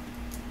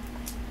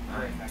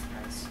 9.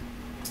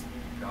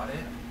 Got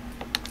it.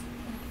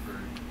 For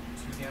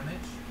 2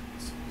 damage.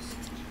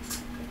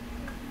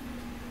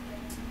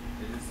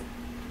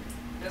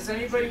 Does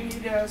anybody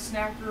need a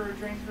snack or a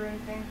drink or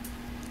anything?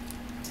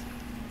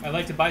 I'd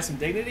like to buy some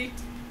dignity.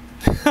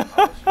 I'll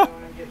just go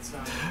and get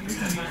some.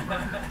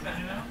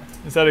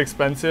 Is that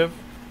expensive?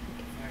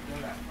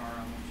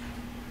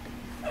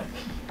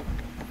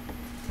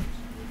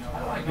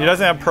 He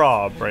doesn't have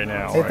prob right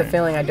now. I get the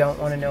feeling I don't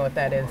want to know what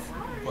that is.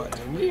 What,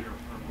 dignity?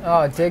 Oh, Oh,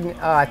 I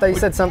thought you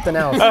said something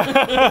else.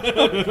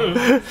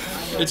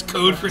 It's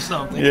code for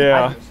something.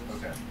 Yeah.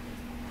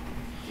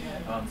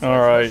 All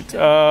right.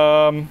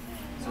 So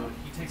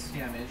he takes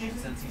damage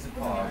since he's a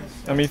fog.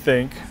 Let me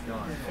think.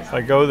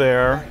 I go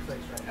there.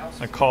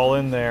 I call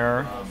in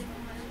there.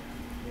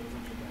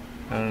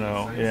 I don't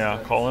know. Yeah,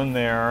 call in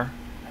there.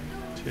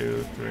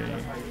 2, 3,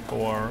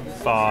 4,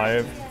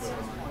 5.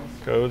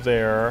 Go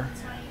there.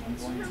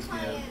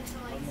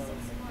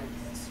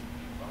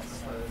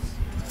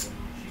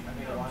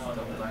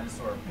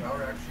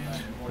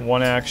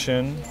 One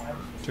action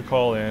to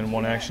call in,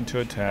 one action to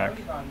attack,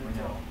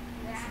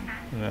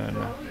 and then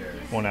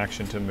one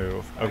action to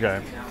move.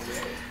 Okay.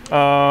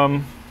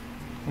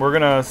 We're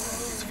gonna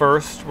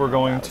we're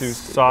going to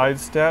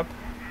sidestep.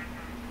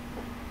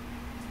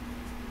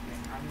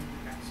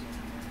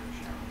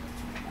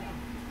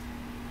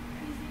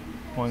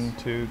 One,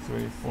 2,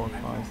 3, 4,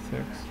 5,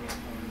 6.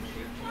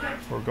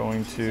 We're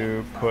going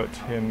to put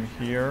him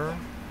here.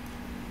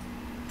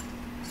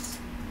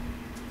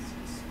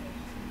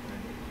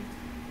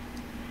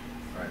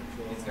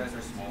 These guys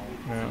are small.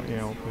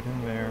 Yeah, we'll put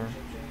him there.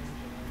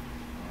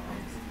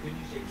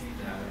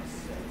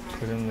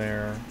 Put him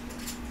there.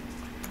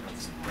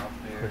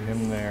 Put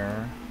him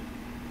there.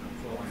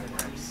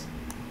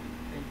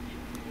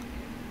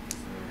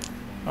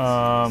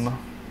 Oh,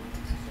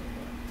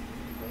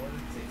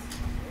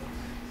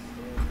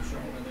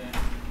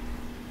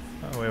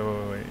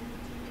 wait.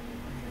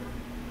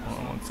 Hold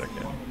on 1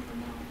 second.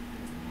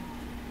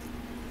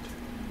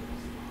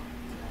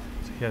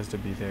 So he has to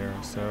be there,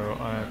 so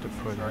I have to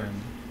put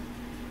him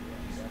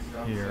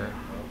here.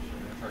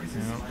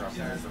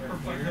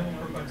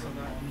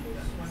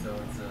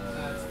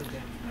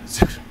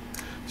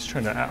 Just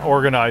trying to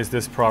organize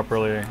this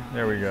properly.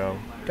 There we go.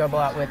 Double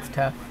outwit's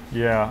tough.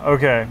 Yeah,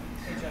 okay.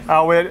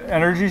 Outwit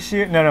energy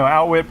shield. No,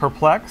 outwit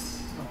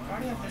perplex.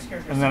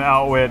 And then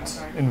outwit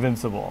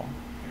invincible.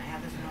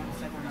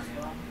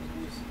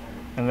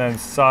 And then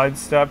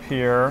sidestep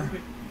here.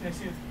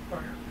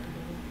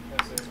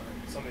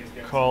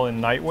 Call in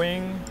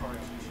Nightwing.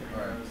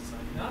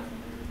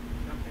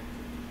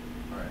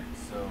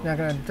 Not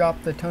gonna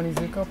drop the Tony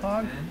Zuko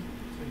pog?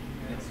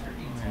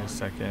 Wait a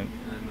second.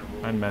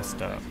 I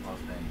messed up.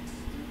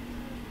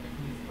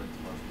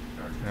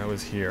 That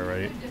was here,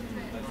 right?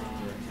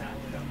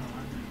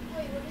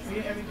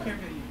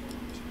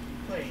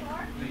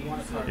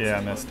 Yeah,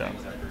 I messed up.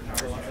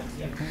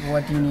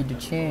 What do you need to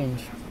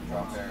change?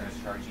 Drop there is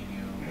charging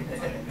you.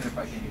 If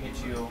I can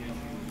hit you,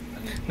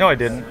 No, I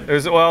didn't.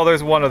 There's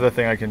one other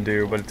thing I can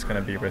do, but it's going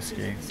to be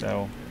risky.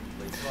 So,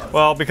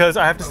 well, because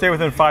I have to stay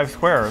within 5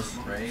 squares.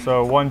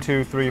 So 1,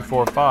 2, 3,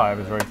 4, 5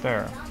 is right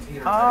there.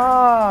 Oh,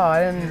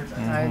 I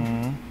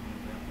didn't.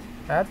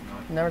 I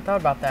never thought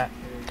about that.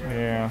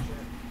 Yeah.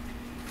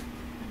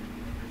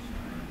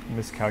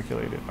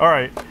 Miscalculated. All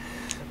right.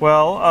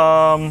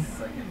 Well,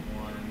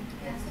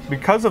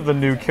 because of the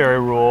new carry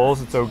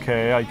rules, it's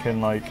okay. I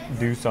can like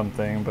do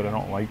something, but I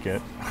don't like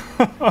it.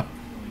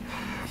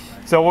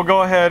 So we'll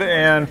go ahead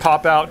and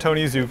pop out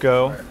Tony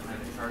Zuko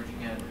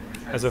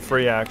as a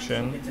free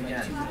action.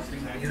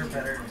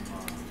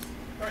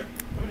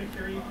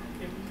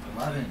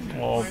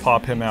 We'll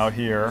pop him out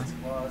here.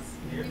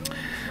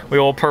 We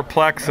will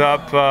perplex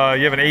up.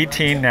 You have an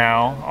 18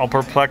 now. I'll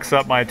perplex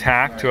up my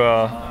attack to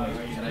a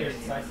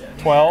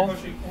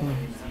 12.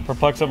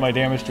 Perplex up my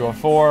damage to a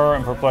 4,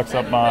 and perplex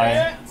up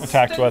my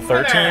attack to a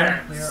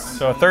 13.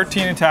 So a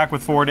 13 attack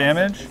with 4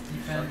 damage.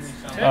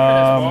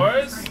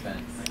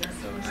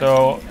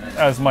 So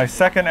as my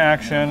second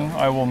action,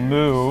 I will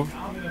move.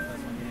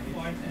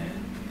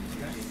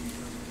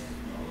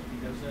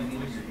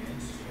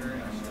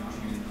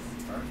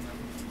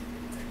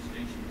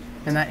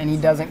 And he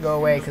doesn't go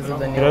away because of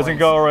the new. It doesn't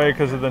go away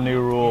because of the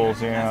new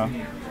rules. Yeah.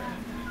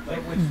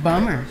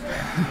 Bummer.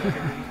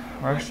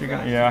 We're actually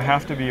gonna. Yeah, I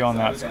have to be on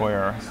that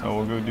square, so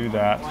we'll go do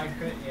that.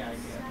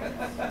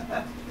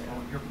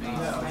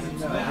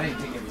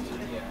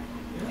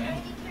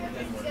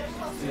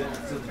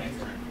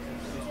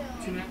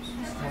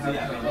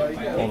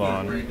 Hold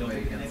on.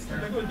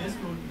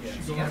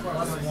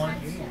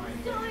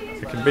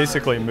 I can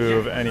basically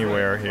move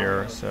anywhere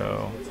here,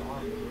 so.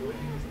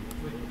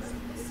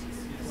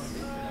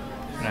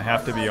 And I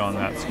have to be on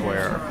that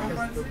square.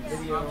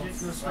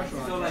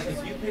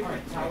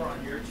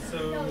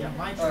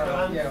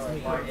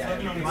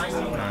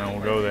 And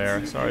we'll go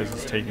there. Sorry, this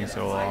is taking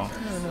so long.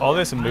 All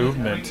this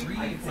movement.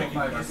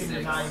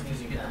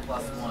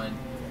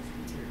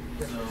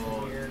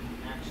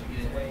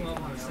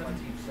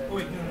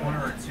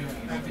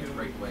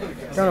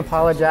 Don't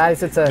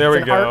apologize. It's an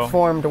art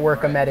form to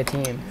work a meta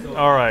team.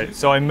 All right,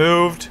 so I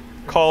moved,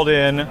 called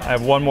in. I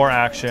have one more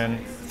action.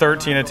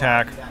 13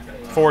 attack,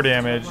 4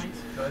 damage.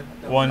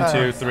 1,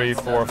 2, 3,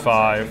 4,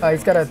 5.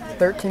 He's got a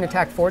 13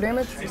 attack, 4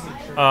 damage?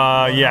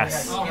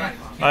 Yes.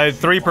 I had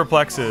 3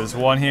 perplexes.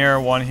 One here,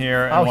 and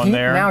one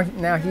there.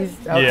 Now he's...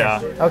 Okay.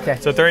 Yeah. Okay.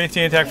 So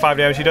 13 attack, 5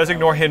 damage. He does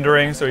ignore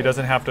hindering, so he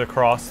doesn't have to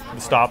cross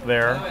the stop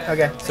there.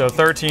 Okay. So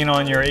 13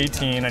 on your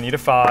 18. I need a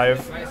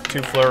 5.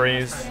 2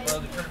 flurries.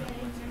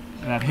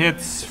 And that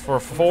hits for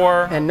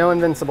 4. And no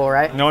invincible,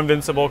 right? No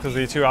invincible because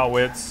the 2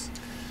 outwits.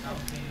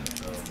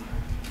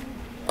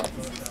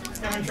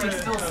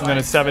 And then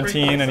a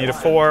 17, I need a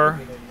 4.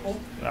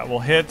 That will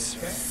hit.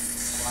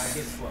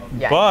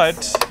 Yes.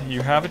 But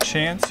you have a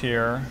chance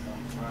here.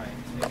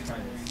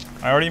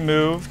 I already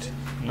moved.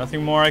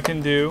 Nothing more I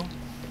can do.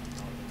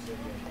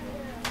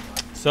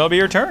 So it'll be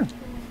your turn.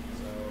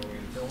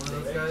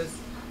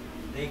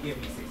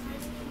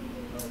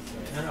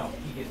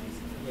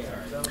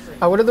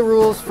 What are the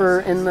rules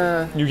for in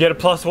the... You get a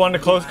 +1 to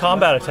close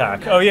combat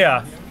attack. Oh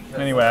yeah.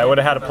 Anyway, I would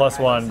have had a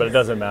 +1, but it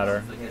doesn't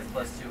matter.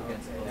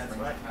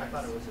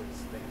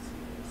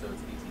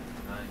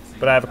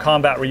 But I have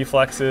combat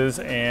reflexes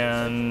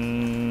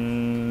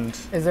and...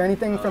 Is there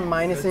anything from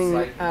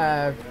minusing...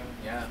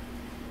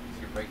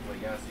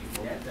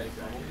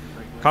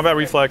 Combat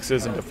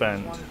reflexes and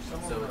defend.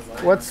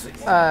 What's...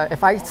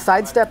 if I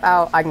sidestep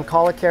out, I can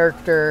call a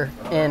character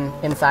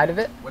inside of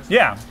it?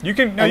 Yeah, you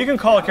can. No, you can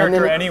call a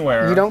character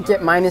anywhere. You don't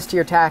get minus to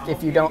your attack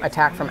if you don't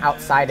attack from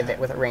outside of it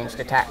with a ranged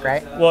attack,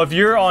 right? Well, if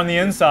you're on the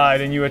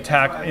inside and you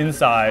attack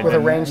inside, with a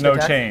ranged no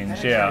attack?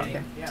 change. Yeah.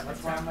 Okay.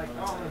 That's why I'm like,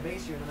 oh, I'm gonna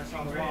base you, and then I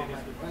saw the wall. I'm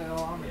like,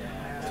 well,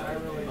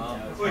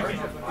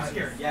 I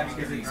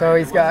really. So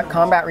he's got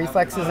combat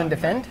reflexes and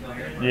defend?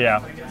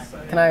 Yeah.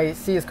 Can I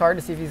see his card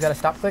to see if he's got a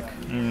stop click?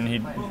 He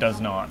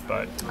does not,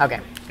 but. Okay.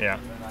 Yeah.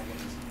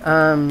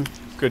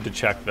 Good to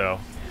check though.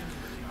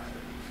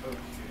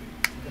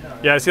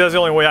 Yeah, see, that's the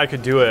only way I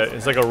could do it.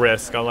 It's like a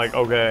risk. I'm like,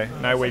 okay,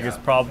 Nightwing is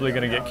probably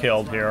gonna get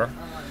killed here,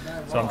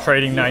 so I'm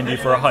trading 90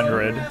 for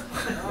 100.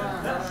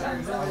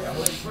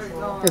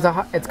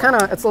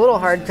 It's a little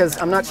hard because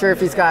I'm not sure if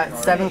he's got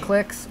 7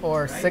 clicks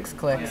or 6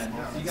 clicks.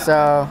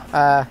 So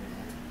I'm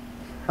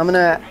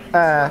gonna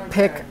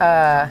pick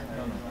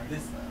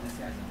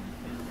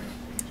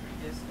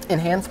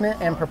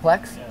enhancement and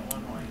perplex.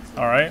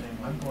 All right.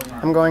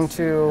 I'm going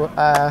to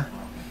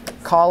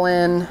call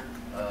in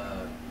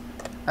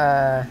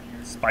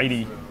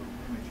Spidey.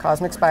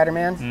 Cosmic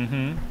Spider-Man.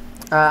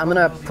 Mm-hmm. I'm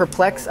gonna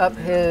perplex up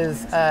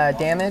his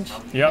damage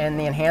and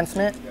the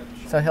enhancement,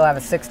 so he'll have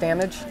a 6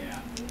 damage.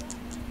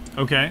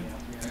 Okay.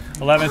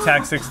 11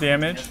 attack, 6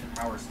 damage.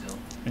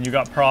 And you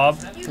got prob.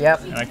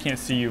 Yep. And I can't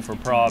see you for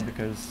prob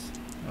because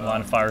the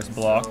line of fire is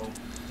blocked.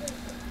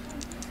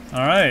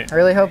 All right. I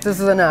really hope this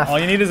is enough. All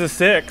you need is a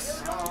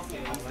 6.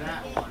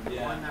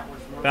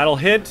 That'll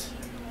hit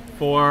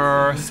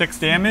for 6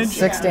 damage.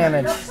 6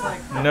 damage.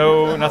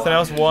 No, nothing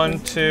else. 1,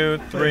 2,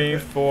 3,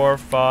 4,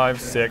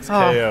 5, 6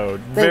 KO'd.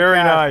 Very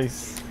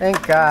nice.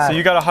 Thank God. So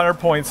you got 100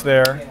 points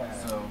there.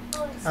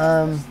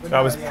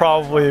 That was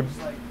probably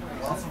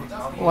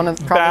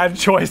bad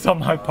choice on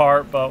my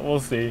part, but we'll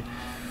see.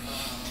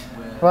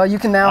 Well, you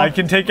can now. I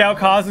can take out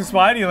Cosmic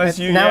Spidey unless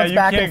you. Now Yeah, it's you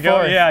back can't and go.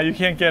 forth. Yeah, you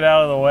can't get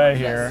out of the way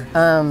here.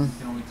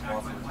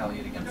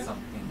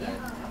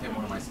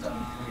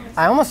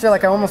 I almost feel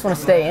like I almost want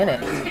to stay in it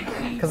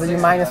because of you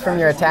minus from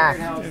your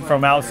attack.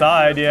 From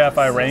outside, yeah. If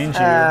I range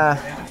you,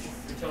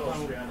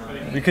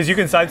 because you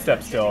can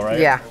sidestep still, right?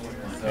 Yeah.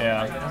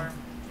 Yeah.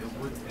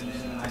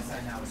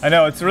 I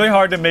know it's really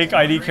hard to make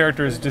ID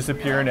characters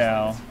disappear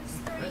now.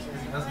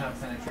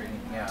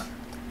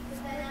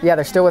 Yeah,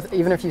 they're still with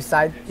even if I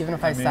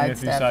sidestep.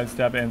 If you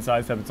sidestep and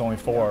sidestep, it's only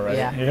 4, right?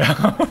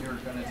 Yeah.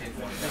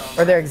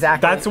 Or they're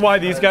exactly. That's why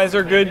these guys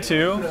are good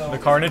too, the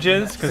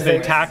Carnages, because they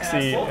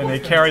taxi and they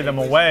carry them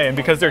away, and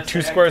because they're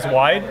 2 squares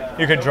wide,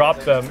 you can drop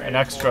them an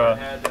extra.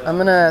 I'm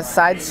gonna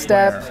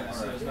sidestep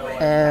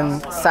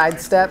and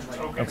sidestep.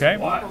 Okay.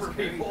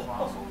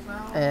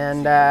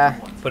 And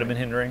put him in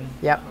hindering.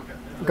 Yep.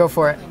 Go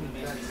for it.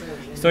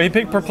 So he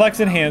picked Perplex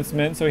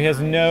Enhancement, so he has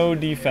no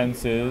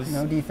defenses.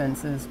 No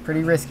defenses.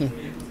 Pretty risky.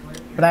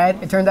 But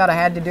it turns out I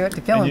had to do it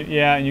to kill him.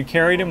 Yeah, and you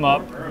carried him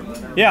up.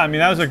 Yeah, I mean,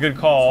 that was a good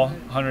call.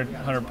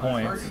 100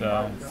 points,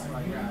 so.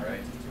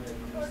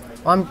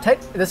 Well,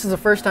 this is the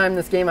first time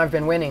this game I've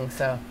been winning,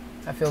 so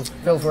that feels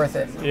worth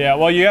it. Yeah,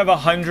 well, you have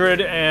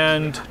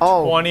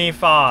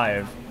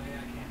 125.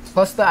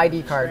 Plus the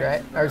ID card,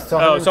 right? Or so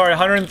oh, sorry,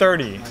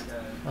 130.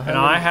 And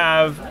I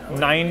have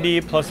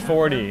 90 plus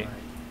 40. Is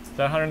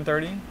that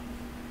 130?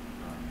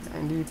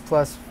 90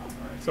 plus.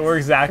 So we're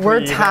exactly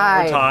We're even.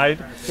 tied. We're tied.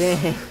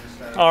 Dang.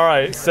 All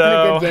right, so It's been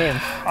a good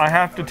game. I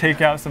have to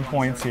take out some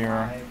points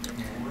here.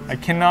 I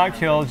cannot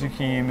kill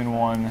Jakeem in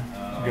one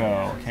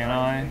go, can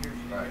I?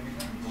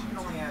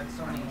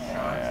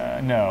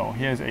 No,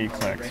 he has 8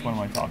 clicks. What am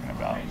I talking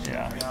about?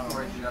 Yeah.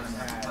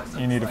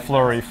 You need a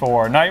flurry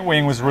 4.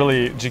 Nightwing was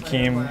really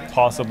Jakeem,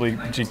 possibly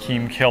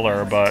Jakeem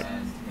killer, but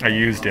I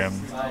used him.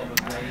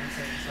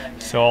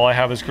 So all I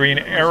have is Green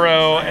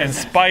Arrow and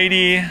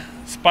Spidey.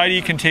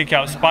 Spidey can take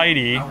out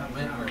Spidey.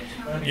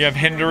 You have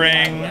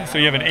hindering, so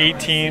you have an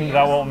 18.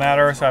 That won't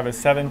matter, so I have a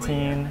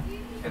 17.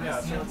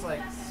 It's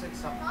like 6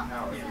 something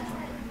hours or something.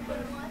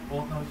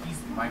 Well, no,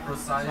 he's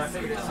micro-sized, so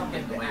he doesn't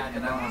get away.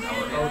 And I'm on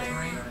elevator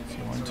terrain.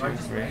 1, 2,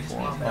 3,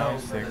 4,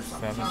 5, 6,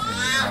 7, 8,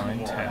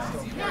 9, 10.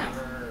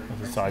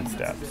 With a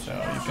sidestep, so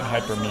you can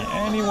hyper me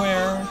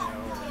anywhere.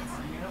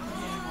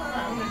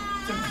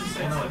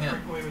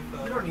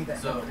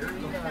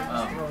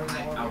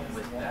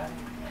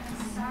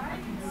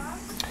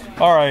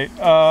 All right.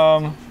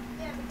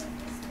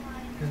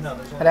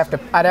 I'd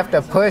have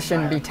to push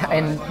and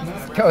and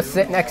go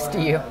sit next to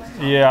you.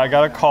 Yeah, I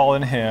gotta call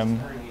in him.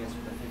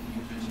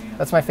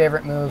 That's my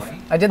favorite move.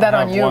 I did that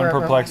on you. 1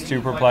 perplex, 2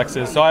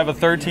 perplexes. So I have a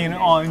 13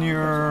 on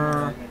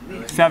your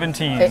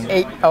 17.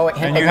 8. Oh,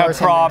 and you have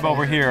prob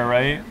over here,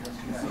 right?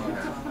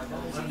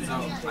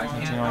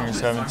 13 on your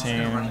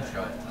 17.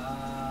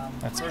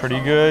 That's pretty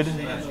good.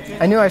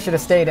 I knew I should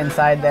have stayed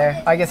inside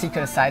there. I guess he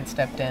could have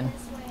sidestepped in.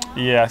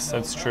 Yes,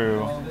 that's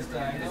true.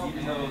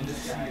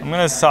 I'm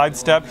going to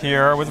sidestep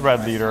here with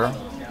Red Leader,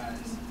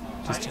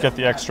 just to get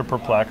the extra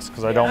perplex,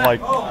 because I don't like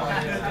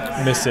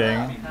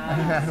missing.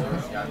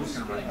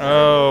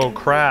 Oh,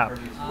 crap.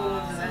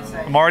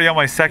 I'm already on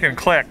my 2nd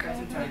click,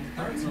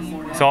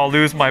 so I'll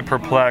lose my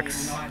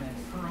perplex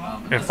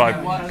if I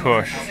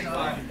push,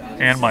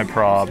 and my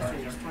prob.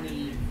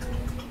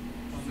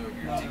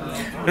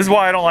 This is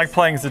why I don't like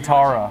playing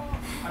Zatara.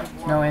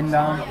 No end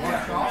on.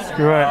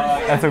 Screw it,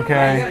 that's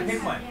okay.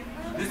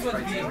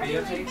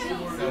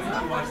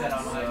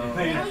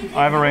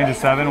 I have a range of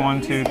 7.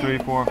 1, 2, 3,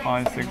 4,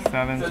 5, 6,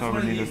 7. So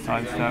we need a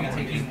sidestep.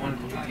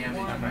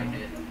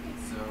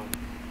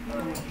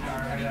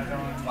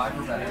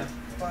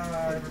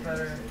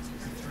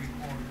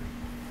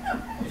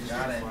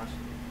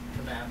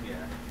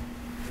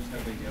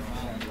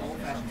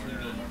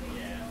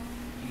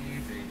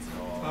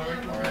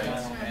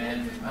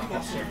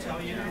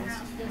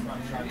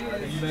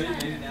 Is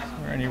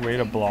there any way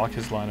to block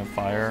his line of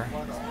fire?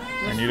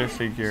 I need to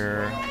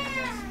figure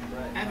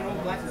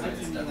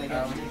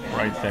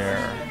right there.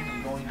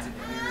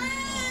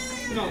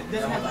 No, it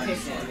doesn't have a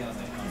picture.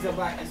 He's a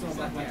black, it's not a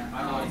black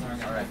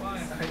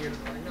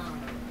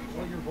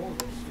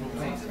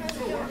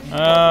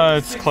man.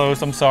 It's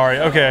close, I'm sorry.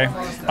 Okay,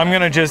 I'm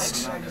gonna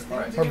just...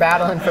 We're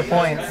battling for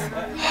points.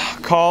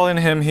 Call in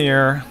him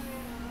here.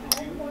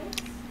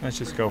 Let's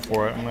just go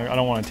for it. I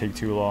don't want to take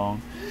too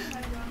long.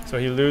 So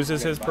he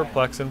loses his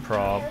perplex and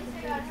prob.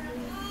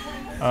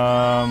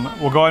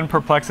 We'll go ahead and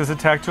perplex his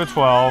attack to a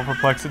 12,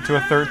 perplex it to a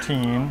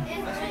 13.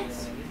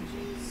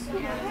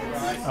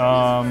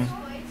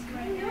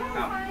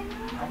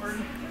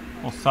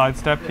 We'll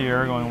sidestep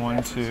here, going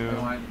 1, 2.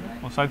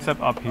 We'll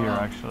sidestep up here,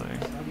 actually.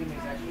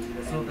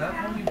 So that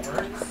only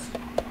works.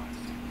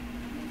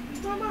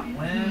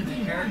 When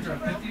the character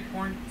of 50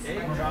 points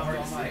or more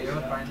is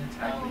KO'd by an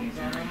attacking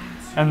enemy.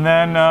 And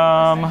then,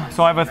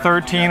 so I have a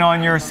 13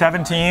 on your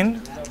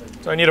 17.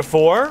 So I need a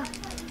 4.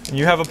 And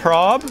you have a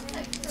prob.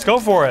 Let's go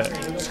for it.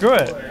 Screw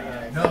it.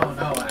 No.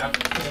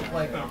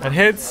 It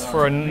hits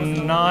for a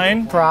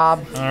 9.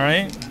 Prob. All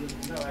right.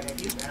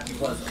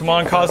 Come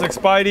on, Cosmic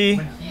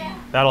Spidey.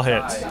 That'll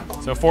hit.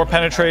 So 4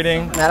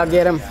 penetrating. That'll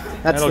get him.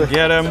 That'll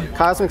get him.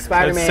 Cosmic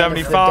Spider-Man. That's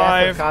 75. Is the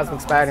death of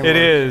Cosmic Spider-Man. It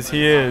is.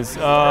 He is.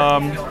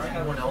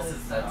 Everyone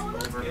else's sets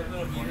over 8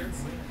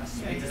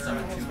 to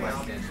 7 2 by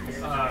extension.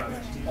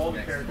 All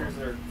the characters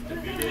that are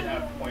defeated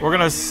have points. We're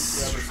gonna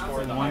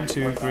 1,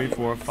 2, 3,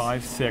 4,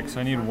 5, 6. So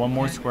I need one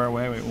more square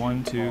away. Wait,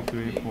 1, 2,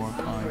 3, 4,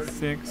 5,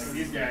 6.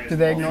 Do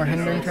they ignore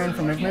hindering turn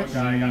for movement?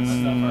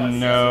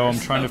 No, I'm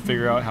trying to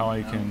figure out how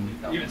I can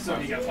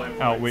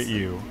outwit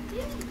you.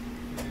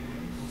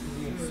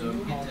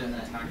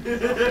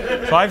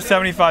 So I have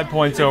 75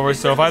 points over,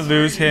 so if I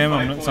lose him,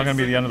 it's not going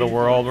to be the end of the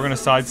world. We're going to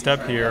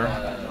sidestep here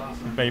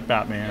with Ape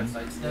Batman.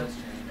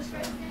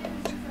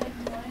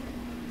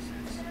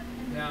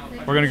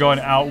 We're going to go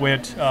and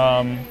outwit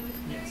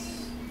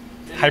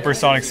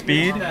Hypersonic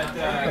Speed.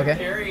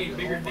 Okay.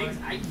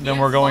 Then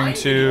we're going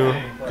to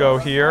go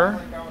here,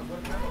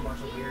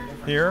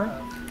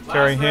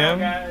 carry him.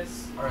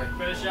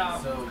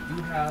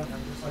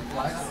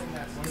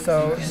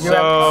 So it's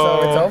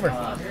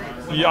over.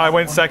 Yeah, I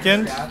went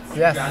second.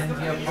 Yes.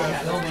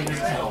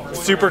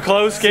 Super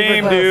close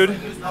game, dude.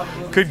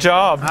 Good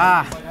job.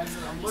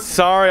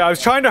 Sorry, I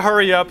was trying to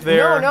hurry up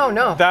there.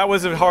 No. That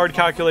was a hard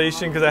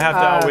calculation because I have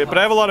to outwit, but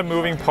I have a lot of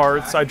moving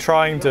parts. I'm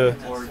trying to,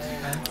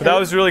 but that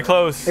was really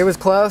close. It was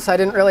close. I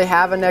didn't really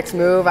have a next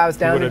move. I was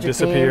down to Jakeem.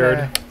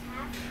 Disappeared.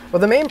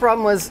 Well, the main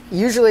problem was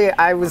usually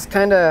I was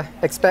kind of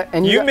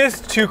and you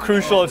missed 2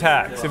 crucial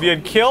attacks. If you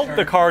had killed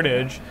the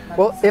Carnage.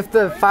 Well, if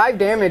the 5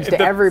 damage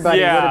to everybody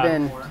would have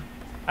been.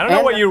 I don't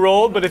know what you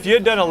rolled, but if you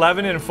had done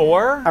 11 and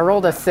 4. I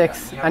rolled a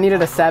 6. I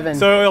needed a 7.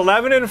 So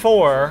 11 and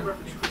 4.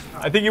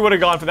 I think you would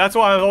have gone for. That's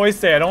why I always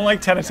say I don't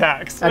like 10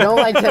 attacks. I don't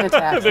like 10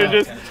 attacks. They're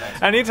just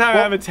anytime I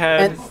have a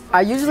 10. And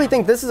I usually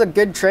think this is a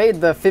good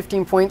trade. The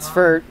 15 points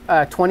for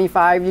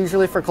 25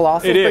 usually for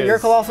Colossals, but your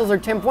Colossals are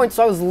 10 points,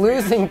 so I was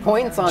losing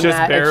points on just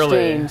that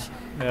barely. exchange.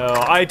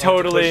 No, I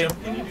totally.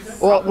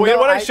 Well,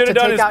 what I should have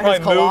done is probably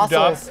moved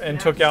up and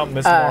took out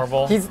Miss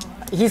Marvel.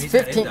 He's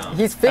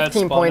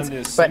 15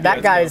 points, but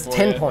that guy's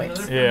 10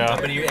 points. Yeah.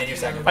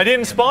 I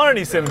didn't spawn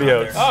any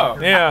symbiotes. Oh.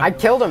 Yeah. I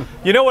killed him.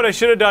 You know what I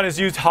should have done is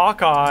used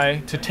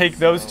Hawkeye to take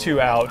those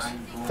 2 out.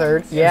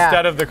 Third, yeah.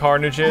 Instead of the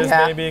Carnages,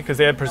 maybe, because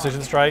they had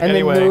precision strike. And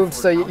anyway. then moved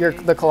so you're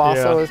the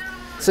Colossals.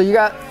 Yeah. So you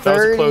got 30. That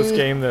was a close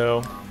game,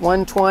 though.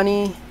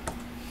 120.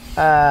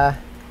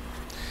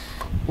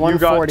 140. You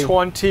got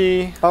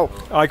 20. Oh.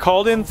 I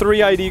called in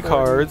 3 ID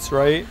cards,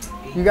 right?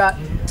 You got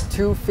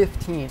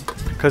 215.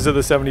 Because of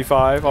the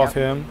 75 off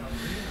him.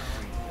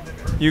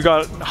 You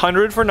got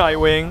 100 for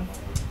Nightwing.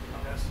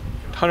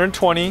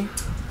 120.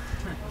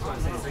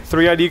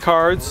 3 ID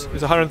cards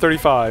is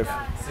 135.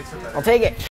 I'll take it.